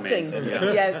too women. trusting.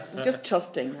 Yeah. Yes, just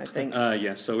trusting, I think.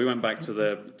 Yeah, so we went back to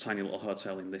the tiny little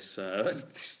hotel in this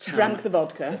town. Drank the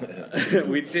vodka.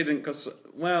 We didn't because,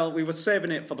 well, we were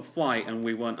saving it for the flight and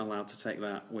we weren't allowed to take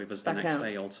that with us the Back next out.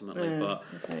 day ultimately.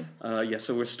 Okay. Yeah,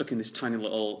 so we're stuck in this tiny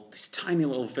little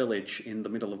village in the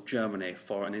middle of Germany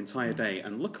for an entire day,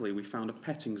 and luckily we found a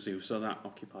petting zoo, so that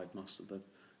occupied most of the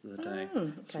day. For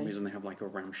some okay. reason they have like a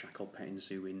ramshackle petting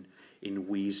zoo in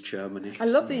Wies, Germany. I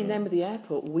love the name of the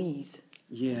airport, Wheeze.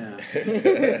 Yeah.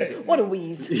 What a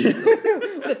wheeze.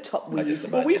 What a top I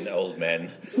just wheeze. imagine old men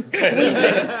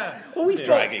Well, we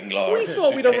dragging large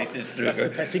thought we'd have- suitcases through.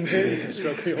 Petting zoo,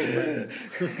 stroke the old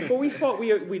man. Well, we thought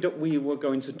we were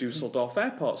going to Dusseldorf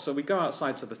Airport, so we go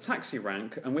outside to the taxi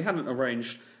rank, and we hadn't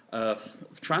arranged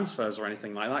transfers or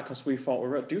anything like that because we thought we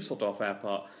were at Dusseldorf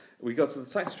Airport. We go to the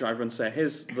taxi driver and say,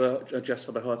 "Here's the address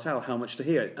for the hotel. How much to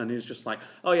here?" And he's just like,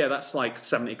 "Oh yeah, that's like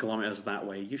 70 kilometres that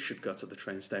way. You should go to the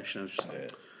train station." I was just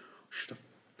like, "Should have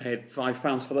paid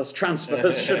 £5 for those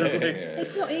transfers, shouldn't we?"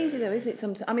 It's not easy though, is it?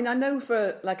 Sometimes, I mean, I know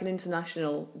for like an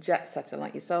international jet setter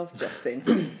like yourself, Justin,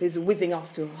 who's whizzing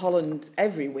off to Holland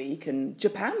every week and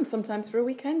Japan sometimes for a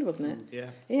weekend, wasn't it? Yeah.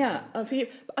 Yeah. And for you,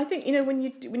 but I think when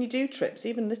you do trips,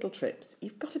 even little trips,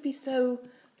 you've got to be so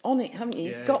on it, haven't you?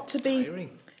 You've got to it's be.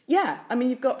 tiring. Yeah, I mean,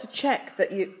 you've got to check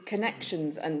that your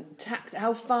connections and tax.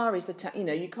 How far is the tax? You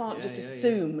know, you can't just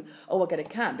assume, oh, I'll get a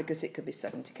cab because it could be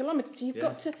 70 kilometres. So you've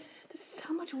got to. There's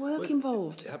so much work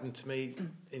involved. It happened to me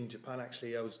in Japan,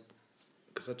 actually.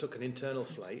 Because I took an internal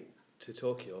flight to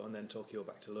Tokyo and then Tokyo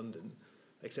back to London,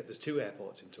 except there's two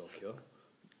airports in Tokyo,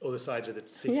 other sides of the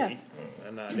city, Yeah.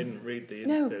 and I didn't read the...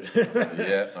 No.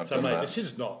 Yeah, I've So done I'm like, that. this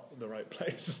is not the right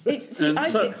place. It's see, And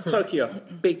I think, Tokyo,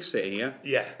 big city, yeah.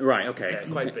 Yeah. Right. Okay.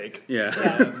 Yeah, quite big.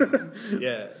 Yeah.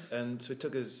 Yeah, and so it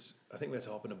took us, I think we had to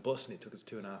hop on a bus and it took us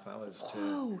 2.5 hours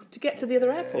to get to the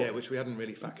other airport. yeah, which we hadn't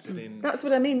really factored in. That's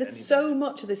what I mean. There's Anything. so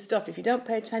much of this stuff. If you don't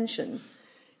pay attention,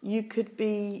 you could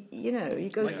be, you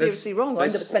go Like seriously wrong or end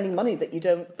up there's- spending money that you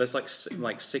don't. There's like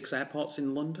 6 airports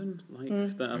in London,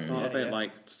 that are part of Yeah, it. yeah.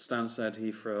 Like Stansted,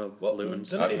 Heathrow, Well, Luton.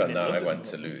 they're I've done in that. I London. went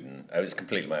to Luton. It was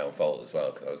completely my own fault as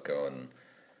well because I was going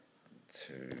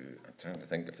to. I'm trying to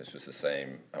think if this was the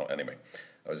same. Oh, anyway,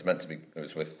 I was meant to be. It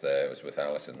was with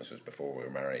Alison. This was before we were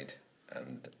married,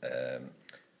 and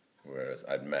whereas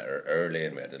I'd met her early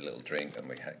and we had a little drink and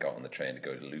we had got on the train to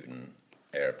go to Luton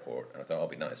Airport, and I thought, "I'll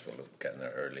be nice. We'll get in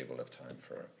there early. We'll have time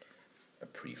for a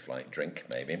pre-flight drink,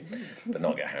 maybe, but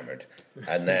not get hammered."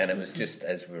 And then it was just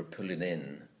as we were pulling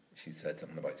in, she said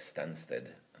something about Stansted,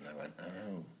 and I went,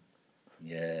 "Oh,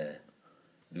 yeah,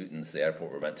 Luton's the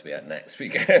airport we're meant to be at next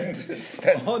weekend.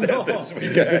 Stansted this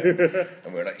weekend."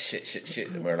 And we were like, shit.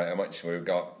 And we were like, how much? We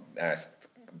got asked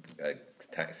a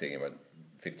taxi about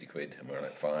 50 quid, and we were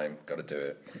like, fine, got to do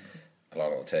it. How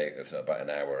long it'll take? It was about an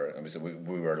hour. And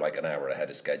we were like an hour ahead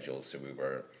of schedule, so we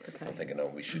were thinking, oh,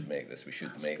 we should make this.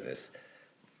 This.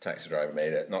 Taxi driver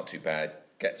made it, not too bad.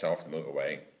 Gets off the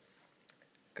motorway,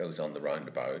 goes on the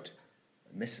roundabout,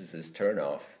 misses his turn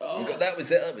off. We go, that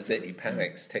was it. He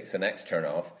panics, takes the next turn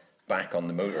off, back on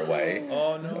the motorway.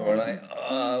 Oh, no. And we're like,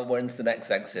 oh, when's the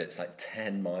next exit? It's like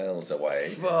 10 miles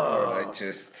away. We're like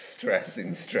just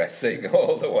stressing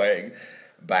all the way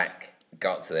back.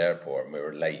 Got to the airport and we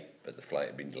were late, but the flight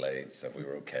had been delayed, so we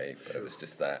were okay. But it was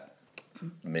just that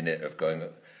minute of going,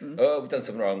 oh, we've done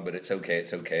something wrong, but it's okay.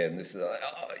 And this is like,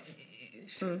 oh,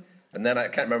 yeesh. And then I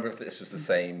can't remember if this was the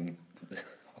same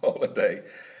holiday,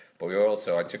 but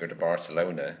I took her to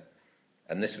Barcelona,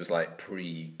 and this was like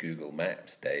pre-Google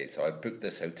Maps day, so I booked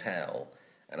this hotel,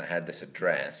 and I had this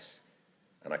address,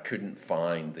 and I couldn't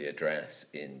find the address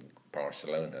in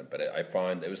Barcelona, but I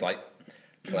found, it was like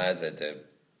Plaza de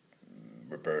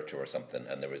Roberto or something,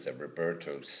 and there was a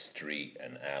Roberto street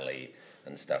and alley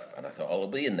and stuff, and I thought, oh, it'll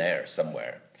be in there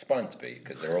somewhere. It's bound to be,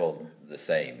 because they're all the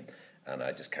same, and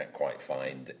I just can't quite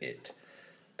find it.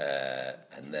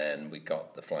 And then we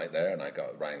got the flight there, and I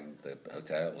rang the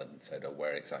hotel and said, oh,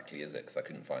 where exactly is it? Because I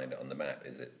couldn't find it on the map.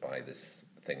 Is it by this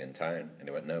thing in town? And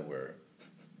he went, no, we're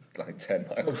like 10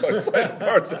 miles outside of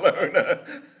Barcelona.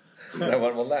 And I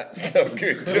went, well, that's no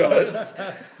good to us.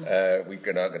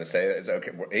 We're not going to say that. It's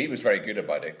okay. He was very good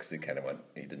about it because he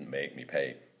didn't make me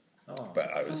pay.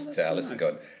 But I was to Alison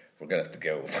going, we're going to have to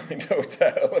go find a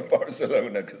hotel in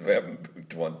Barcelona because we haven't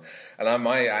booked one. And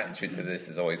my attitude to this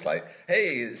is always like,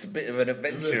 hey, it's a bit of an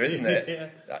adventure, isn't it? Yeah.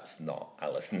 That's not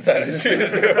Alison's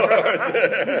attitude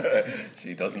towards.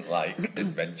 She doesn't like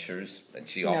adventures, and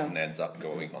she often ends up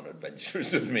going on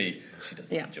adventures with me. She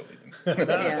doesn't enjoy them.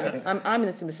 Yeah, I'm in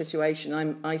a similar situation.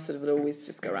 I sort of would always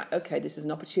just go, right, okay, this is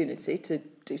an opportunity to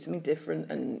do something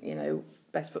different and, you know,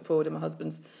 best foot forward. And my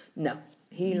husband's, no.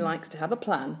 He likes to have a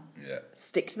plan,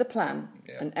 stick to the plan,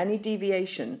 and any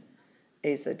deviation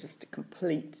is just a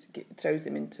complete, throws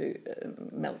him into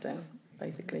meltdown,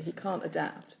 basically. He can't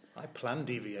adapt. I plan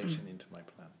deviation into my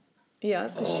plan. Yeah,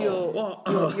 that's because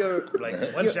you're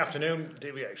like Wednesday afternoon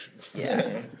deviation.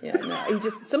 No,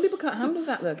 some people can't handle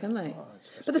that though, can they?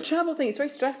 But the travel thing, it's very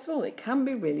stressful. It can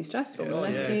be really stressful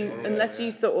unless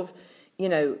you sort of, you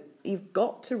know, you've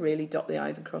got to really dot the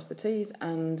I's and cross the T's,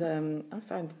 and I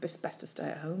find it's best to stay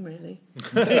at home, really.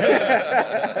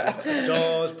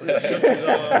 Doors, put the shutters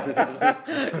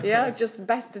on. Yeah, just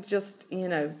best to just, you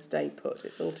know, stay put.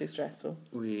 It's all too stressful.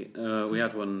 We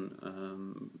had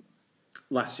one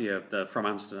last year from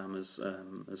Amsterdam as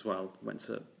well. Went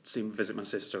to visit my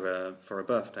sister for her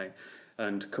birthday.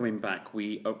 And coming back,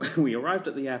 we arrived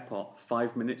at the airport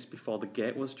 5 minutes before the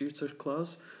gate was due to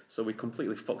close, so we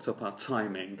completely fucked up our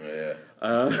timing.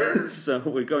 So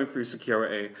we're going through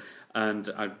security, and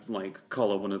I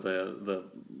call one of the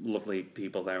lovely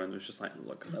people there, and it was just like,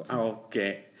 look, our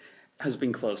gate has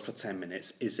been closed for 10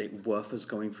 minutes. Is it worth us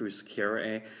going through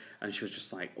security? And she was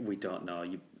just like, we don't know.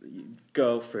 You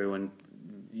go through, and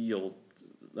you'll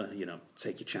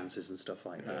take your chances and stuff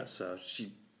like that. So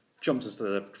she jumped us to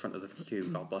the front of the queue,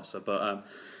 God bless her. But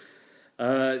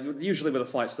usually with the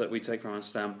flights that we take from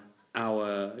Amsterdam,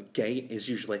 our gate is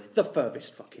usually the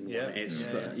furthest fucking one.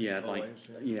 It's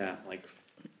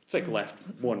take a left,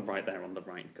 one right there on the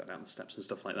right, go down the steps and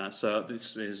stuff like that. So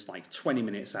this is like 20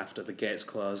 minutes after the gate's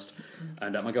closed,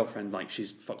 and my girlfriend,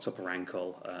 she's fucked up her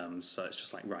ankle, so it's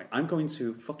just like, right, I'm going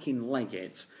to fucking leg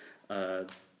it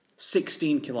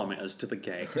 16 kilometres to the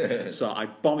gate. So I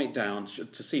bomb it down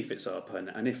to see if it's open,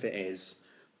 and if it is,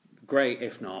 great.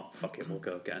 If not, fuck it, we'll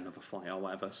go get another flight or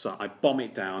whatever. So I bomb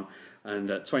it down, and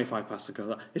at 25 past I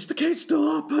go, is the gate still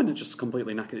open? And just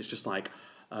completely knackered. It's just like,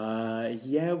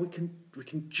 yeah, we can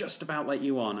just about let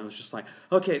you on. I was just like,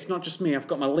 okay, it's not just me, I've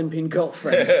got my limping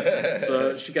girlfriend.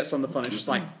 So she gets on the phone, it's just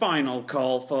like, final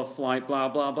call for flight, blah,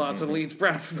 blah, blah, to Leeds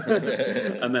Bradford.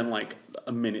 And then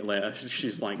a minute later,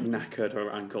 she's knackered, her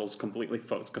ankle's completely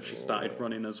fucked because she started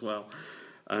running as well.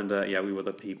 And we were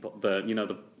the people,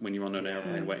 when you're on an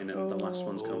airplane waiting and the last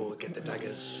one's come. Oh, get the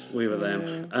daggers. We were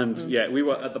them. And we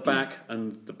were at the back,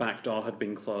 and the back door had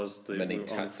been closed. Many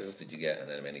tats did you get, and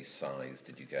then many sighs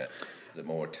did you get? The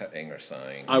more tatting or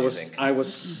sighing? I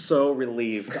was so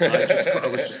relieved. I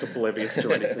was just oblivious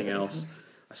to anything else.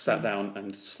 I sat down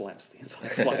and slept the entire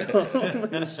flight home.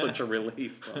 It was such a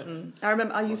relief. I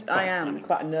remember I am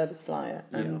quite a nervous flyer,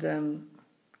 and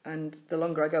the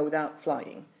longer I go without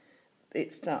flying,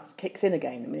 it kicks in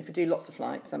again. I mean, if I do lots of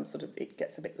flights, it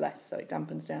gets a bit less, so it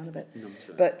dampens down a bit.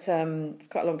 But it's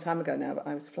quite a long time ago now, but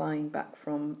I was flying back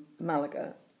from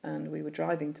Malaga, and we were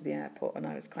driving to the airport, and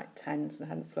I was quite tense, and I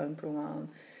hadn't flown for a while.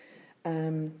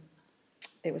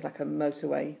 It was like a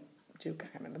motorway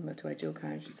dual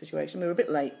carriage situation. We were a bit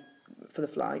late for the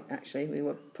flight, actually. We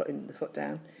were putting the foot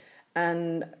down.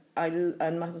 And my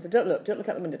husband said, don't look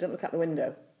out the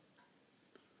window.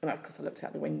 And of course I looked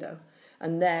out the window.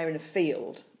 And there in a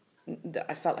field that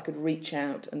I felt I could reach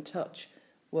out and touch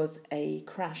was a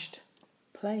crashed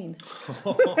plane.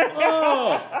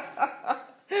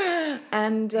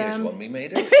 And here's one we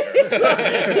made earlier.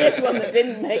 Here's one that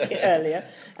didn't make it earlier.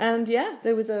 And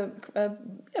there was a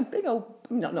big old,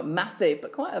 not massive,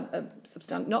 but quite a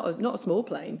substantial, not a small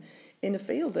plane in a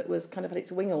field that was kind of had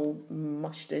its wing all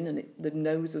mushed in, and the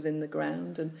nose was in the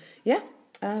ground,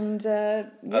 and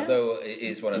although it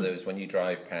is one of those, when you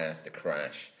drive past a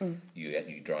crash,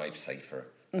 you drive safer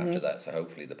after that, so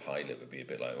hopefully the pilot would be a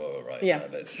bit like, oh, right,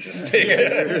 let's just take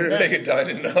it down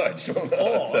a notch. Or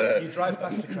you drive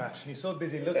past a crash and you're so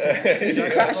busy looking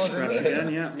you crash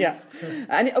again,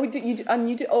 and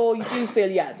you do feel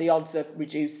the odds are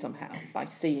reduced somehow by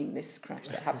seeing this crash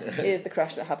that happened. Here's the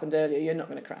crash that happened earlier. You're not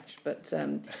going to crash, but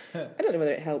I don't know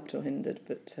whether it helped or hindered.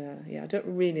 But I don't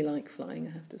really like flying,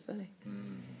 I have to say.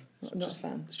 Not a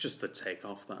fan. It's just the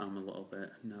takeoff that I'm a little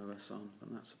bit nervous on,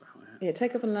 but that's about it. Yeah,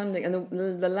 takeoff and landing, and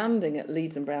the landing at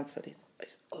Leeds and Bradford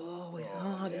is always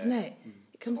hard, isn't it?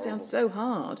 It comes down so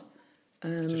hard.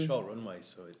 It's a short runway,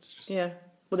 so it's just... Yeah.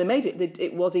 Well, they made it.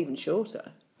 It was even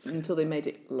shorter until they made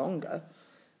it longer.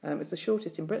 It's the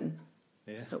shortest in Britain.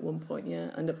 at one point, yeah.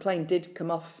 And the plane did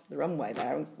come off the runway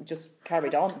there and just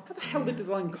carried on. How the hell did the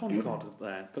line Concorde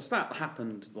there? Because that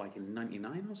happened like in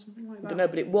 '99 or something like that. I don't know,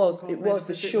 but it was Concorde made a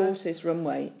the visit shortest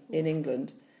runway in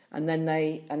England. And then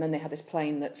they had this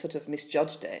plane that sort of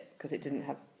misjudged it because it didn't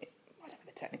have, whatever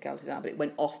the technicalities are, but it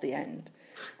went off the end.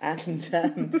 And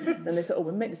then they thought,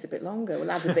 we'll make this a bit longer,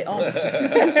 we'll add a bit on.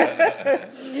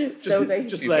 So they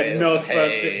just their nose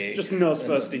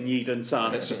first in Yeadon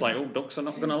San. It's just like, ducks are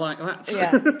not going to like that.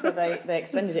 Yeah, so they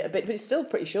extended it a bit, but it's still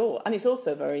pretty short, and it's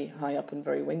also very high up and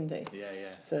very windy.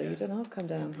 Yeah. So you don't half come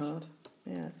down hard.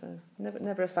 Yeah, so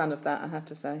never a fan of that, I have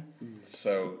to say.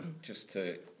 So, just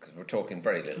to, because we're talking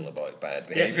very little about bad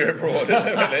behaviour abroad at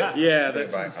the minute. Yeah,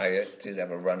 I did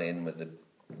have a run-in with the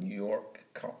New York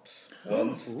cops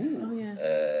once. Oh,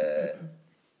 yeah.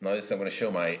 Now, I'm going to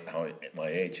show my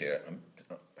age here. I'm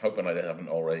hoping I haven't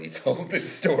already told this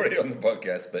story on the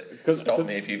podcast, but stop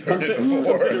me if you've heard it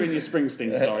before. Considering your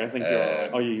Springsteen story, I think you're all right.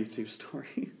 Oh, your YouTube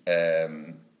story.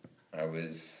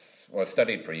 I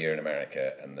studied for a year in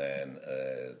America, and then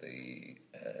the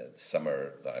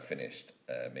summer that I finished,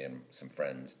 me and some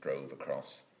friends drove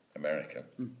across America.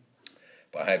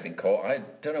 But I had been caught. I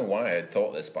don't know why I had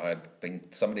thought this, but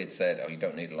somebody had said, "Oh, you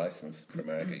don't need a license for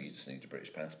America. You just need a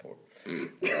British passport." And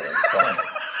I went, "Fine."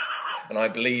 And I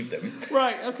believed them.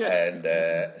 Right. Okay. And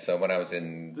so when I was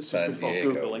in San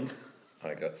Diego, Googling.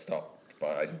 I got stopped.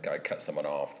 I cut someone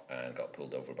off and got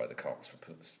pulled over by the cops for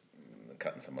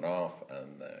cutting someone off,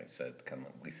 and I said, "Can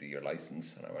we see your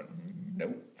license?" And I went,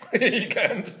 "No, you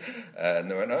can't." And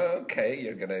they went, "Oh, okay,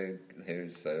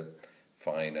 here's a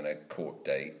fine and a court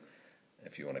date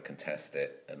if you want to contest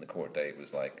it." And the court date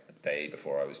was like a day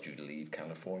before I was due to leave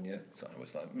California, so I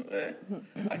was like,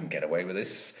 I can get away with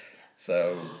this.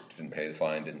 So didn't pay the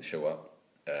fine, didn't show up,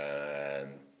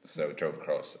 and so drove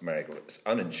across America. It was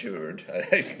uninsured. I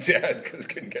hastened to add because I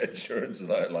couldn't get insurance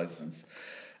without a license,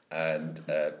 and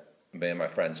me and my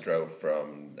friends drove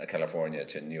from California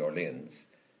to New Orleans,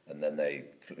 and then they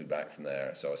flew back from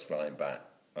there. So I was flying back.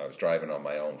 I was driving on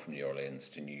my own from New Orleans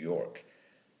to New York,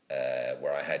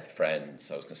 where I had friends.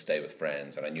 I was going to stay with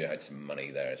friends, and I knew I had some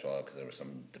money there as well because there were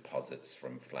some deposits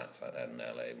from flats I'd had in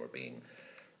LA were being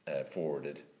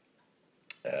forwarded.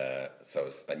 So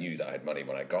I knew that I had money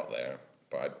when I got there,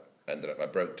 but I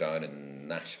broke down in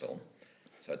Nashville.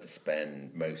 So I had to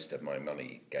spend most of my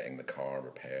money getting the car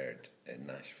repaired in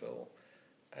Nashville.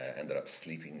 Ended up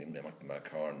sleeping in my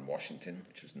car in Washington,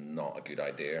 which was not a good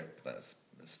idea. That's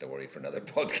a story for another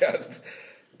podcast.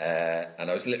 And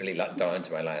I was literally down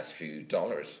to my last few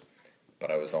dollars.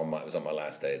 But it was on my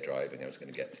last day of driving. I was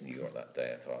going to get to New York that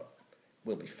day. I thought,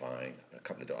 we'll be fine. A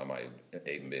couple of dollars, I might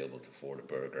even be able to afford a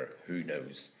burger. Who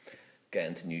knows?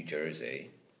 Getting to New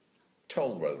Jersey,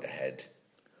 toll road ahead.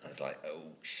 I was like,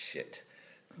 oh shit.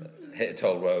 Hit a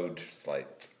toll road, it's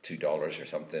like $2 or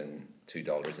something,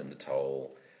 $2 in the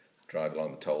toll, drive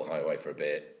along the toll highway for a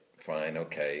bit, fine,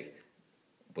 okay,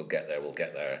 we'll get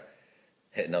there,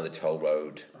 hit another toll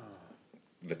road,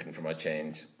 looking for my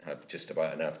change, have just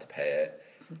about enough to pay it,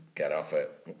 get off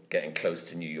it, getting close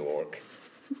to New York.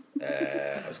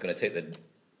 I was going to take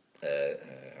I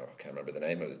can't remember the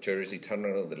name, it was Jersey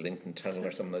Tunnel or the Lincoln Tunnel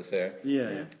or something that's there. Yeah.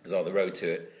 It was on the road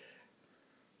to it,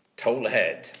 toll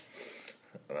ahead.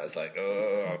 And I was like,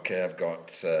 oh, okay, I've got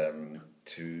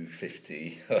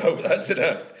 $2.50. I hope that's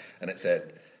enough. And it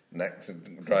said, next,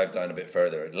 drive down a bit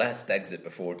further, last exit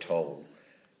before toll.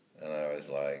 And I was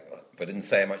like, but it didn't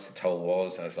say how much the toll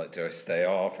was. I was like, do I stay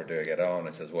off or do I get on?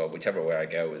 It says, well, whichever way I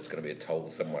go, there's going to be a toll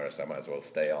somewhere, so I might as well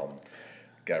stay on.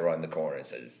 Get around the corner, it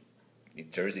says,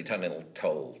 Jersey Tunnel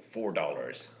toll, $4. I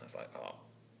was like, oh,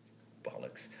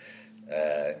 bollocks.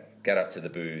 Get up to the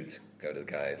booth, go to the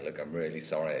guy, look, I'm really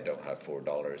sorry, I don't have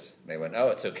 $4. And they went, oh,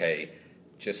 it's okay,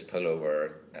 just pull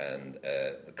over and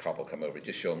the cop will come over,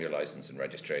 just show him your license and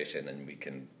registration and we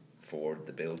can forward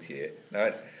the bill to you. And I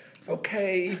went,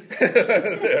 okay.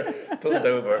 So, pulled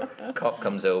over, cop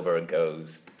comes over and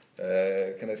goes,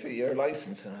 can I see your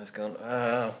license? And I was going,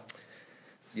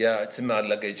 yeah, it's in my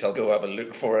luggage, I'll go have a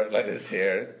look for it like this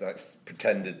here. I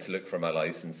pretended to look for my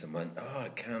license and went, oh, I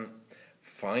can't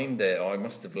find it. Oh, I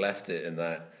must have left it in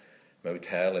that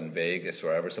motel in Vegas,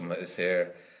 wherever, something like this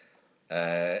here.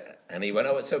 And he went,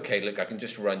 oh, it's okay, look, I can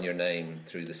just run your name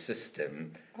through the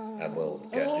system and we'll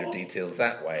get your details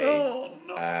that way.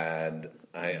 And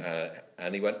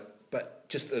and he went, but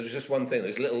there's just one thing,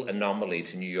 there's a little anomaly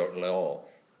to New York law.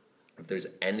 If there's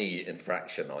any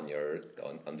infraction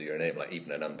under your name, like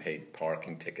even an unpaid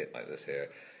parking ticket like this here,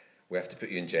 we have to put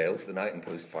you in jail for the night and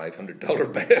post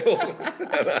 $500 bail.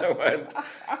 And I went,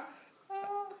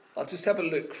 I'll just have a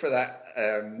look for that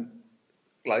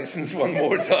license one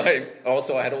more time.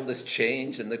 Also, I had all this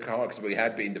change in the car because we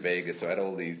had been to Vegas, so I had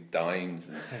all these dimes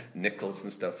and nickels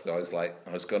and stuff. So I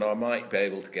was going, I might be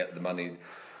able to get the money.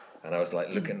 And I was like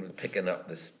picking up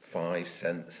this 5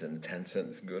 cents and 10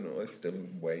 cents, going, oh, it's still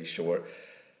way short.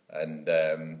 And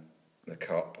the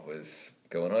cop was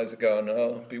going, how's it going?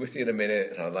 Oh, I'll be with you in a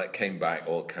minute. And I came back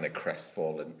all kind of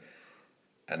crestfallen.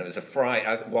 And it was a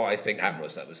Friday. What I think happened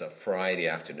was that it was a Friday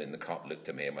afternoon. The cop looked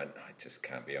at me and went, I just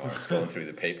can't be honest going through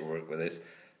the paperwork with this.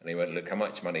 And he went, look, how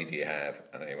much money do you have?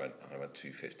 And I went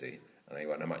 $2.50. And he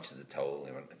went, how much is the toll? And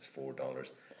he went, it's $4.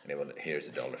 And he went, here's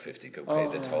 $1.50, go pay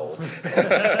the toll.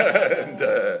 And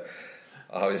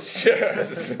I was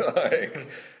just like,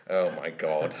 oh my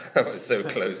God. I was so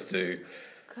close to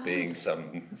being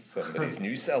somebody's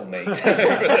new cellmate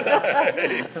over the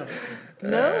night.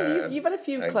 No, you've had a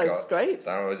few close scrapes.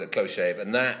 That was a close shave.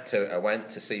 And I went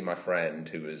to see my friend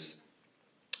who was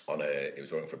he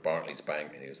was working for Barclays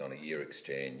Bank, and he was on a year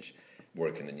exchange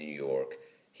working in New York.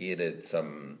 He had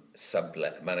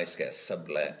managed to get a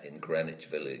sublet in Greenwich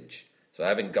Village. So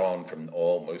having gone from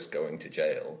almost going to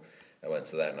jail, I went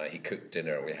to that night. He cooked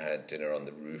dinner. We had dinner on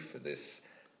the roof of this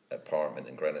apartment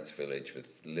in Greenwich Village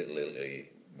with Little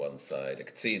Italy one side. I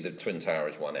could see the Twin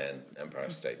Towers one end, Empire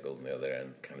State Building the other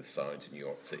end, kind of signs of New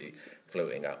York City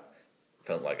floating up.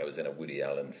 Felt like I was in a Woody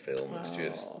Allen film. It's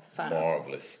just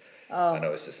marvellous. Oh. And I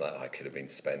was just like, I could have been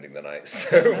spending the night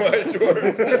so much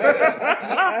worse than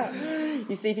this.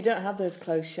 You see, if you don't have those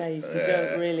close shaves, you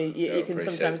don't really, you can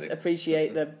sometimes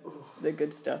appreciate the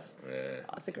good stuff. Yeah.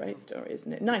 That's a great story,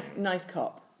 isn't it? Nice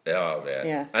cop.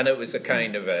 Yeah. And it was a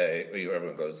kind of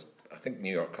everyone goes, I think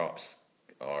New York cops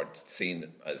are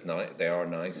seen as nice. They are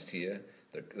nice to you.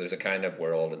 There's a kind of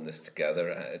we're all in this together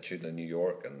attitude in New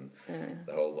York, and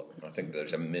the whole. I think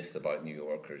there's a myth about New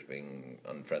Yorkers being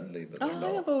unfriendly, but they're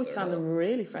not. I've always found them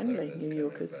really friendly. New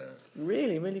Yorkers,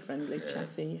 really, really friendly,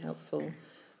 chatty, helpful.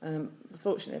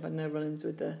 Unfortunately, I've had no run-ins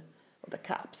with the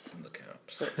caps. The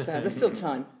caps, but there's still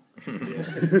time.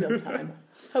 There's still time.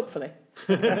 Hopefully.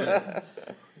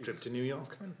 Trip to New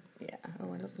York then. Yeah, I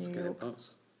love New York.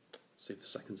 See if the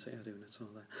second city are doing it all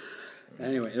there.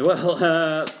 Anyway, well,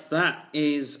 that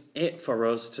is it for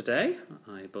us today,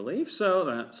 I believe. So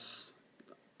that's...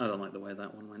 I don't like the way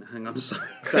that one went. Hang on, sorry.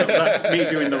 Me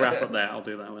doing the wrap up there. I'll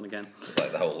do that one again. It's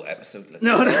like the whole episode. Let's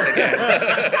no.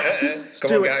 Again.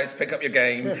 Come on, guys, pick up your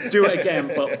game. Do it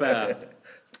again, but better.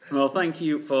 Well, thank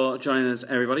you for joining us,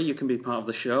 everybody. You can be part of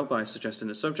the show by suggesting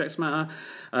a subject matter,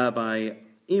 by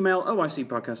email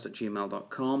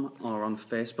oycpodcast@gmail.com, or on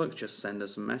Facebook, just send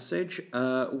us a message.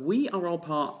 We are all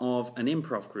part of an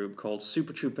improv group called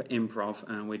Super Trooper Improv,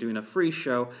 and we're doing a free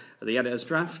show at the Editor's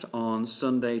Draft on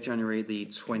Sunday, January the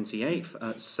 28th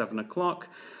at 7 o'clock.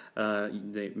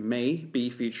 They may be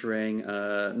featuring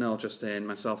Noel, Justin,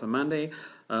 myself and Mandy.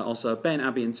 Also Ben,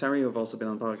 Abby and Terry, who have also been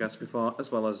on the podcast before,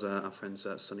 as well as our friends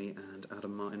Sonny and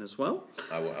Adam Martin as well.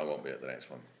 I won't be at the next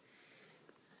one.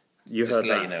 You Just heard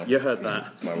that. You heard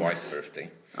that. It's my wife's birthday.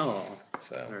 Oh,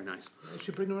 so very nice. We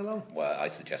should bring her along. Well, I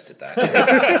suggested that.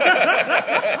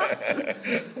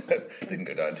 Didn't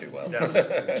go down too well. No,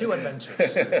 too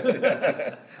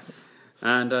adventurous.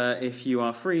 And if you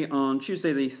are free on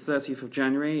Tuesday the 30th of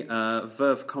January,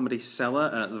 Verve Comedy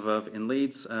Cellar at the Verve in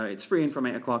Leeds. It's free and from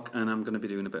 8 o'clock, and I'm going to be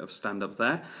doing a bit of stand-up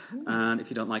there. And if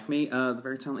you don't like me, the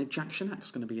very talented Jack Shanak is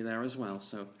going to be there as well.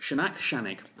 So, Shanak.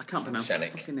 I can't pronounce his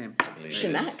fucking name.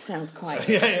 Shanak sounds quite,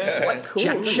 quite cool.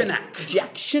 Jack Shanak.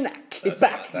 Jack Shanak is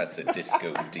back. That's a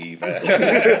disco diva.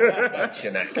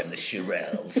 Shanak and the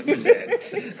Shirelles present.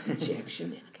 Jack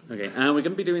Shanak. Okay, and we're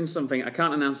going to be doing something, I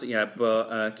can't announce it yet,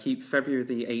 but keep February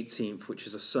the 18th, which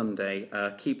is a Sunday,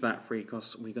 keep that free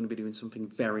because we're going to be doing something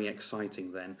very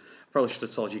exciting then. Probably should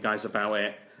have told you guys about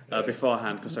it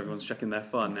beforehand because everyone's checking their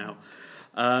phone now.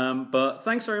 But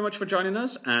thanks very much for joining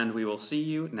us, and we will see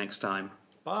you next time.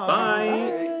 Bye.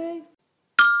 Bye.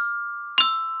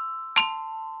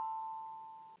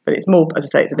 But it's more, as I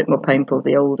say, it's a bit more painful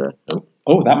the older.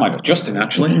 Oh, that might be Justin,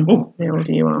 actually. Oh. The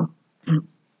older you are.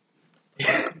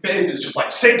 Biz is just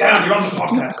like, sit down, you're on the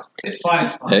podcast. It's fine,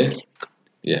 it's fine. Hey?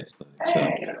 Yes.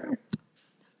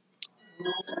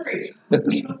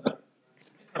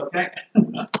 Okay.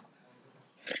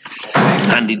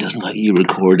 Andy doesn't like you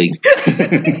recording. We were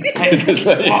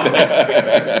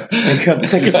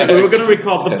going to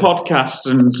record the podcast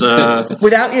and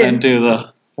without you and do the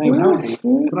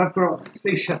thing. But I've got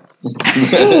t-shirts.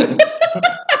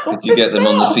 Did you get them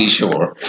on the seashore?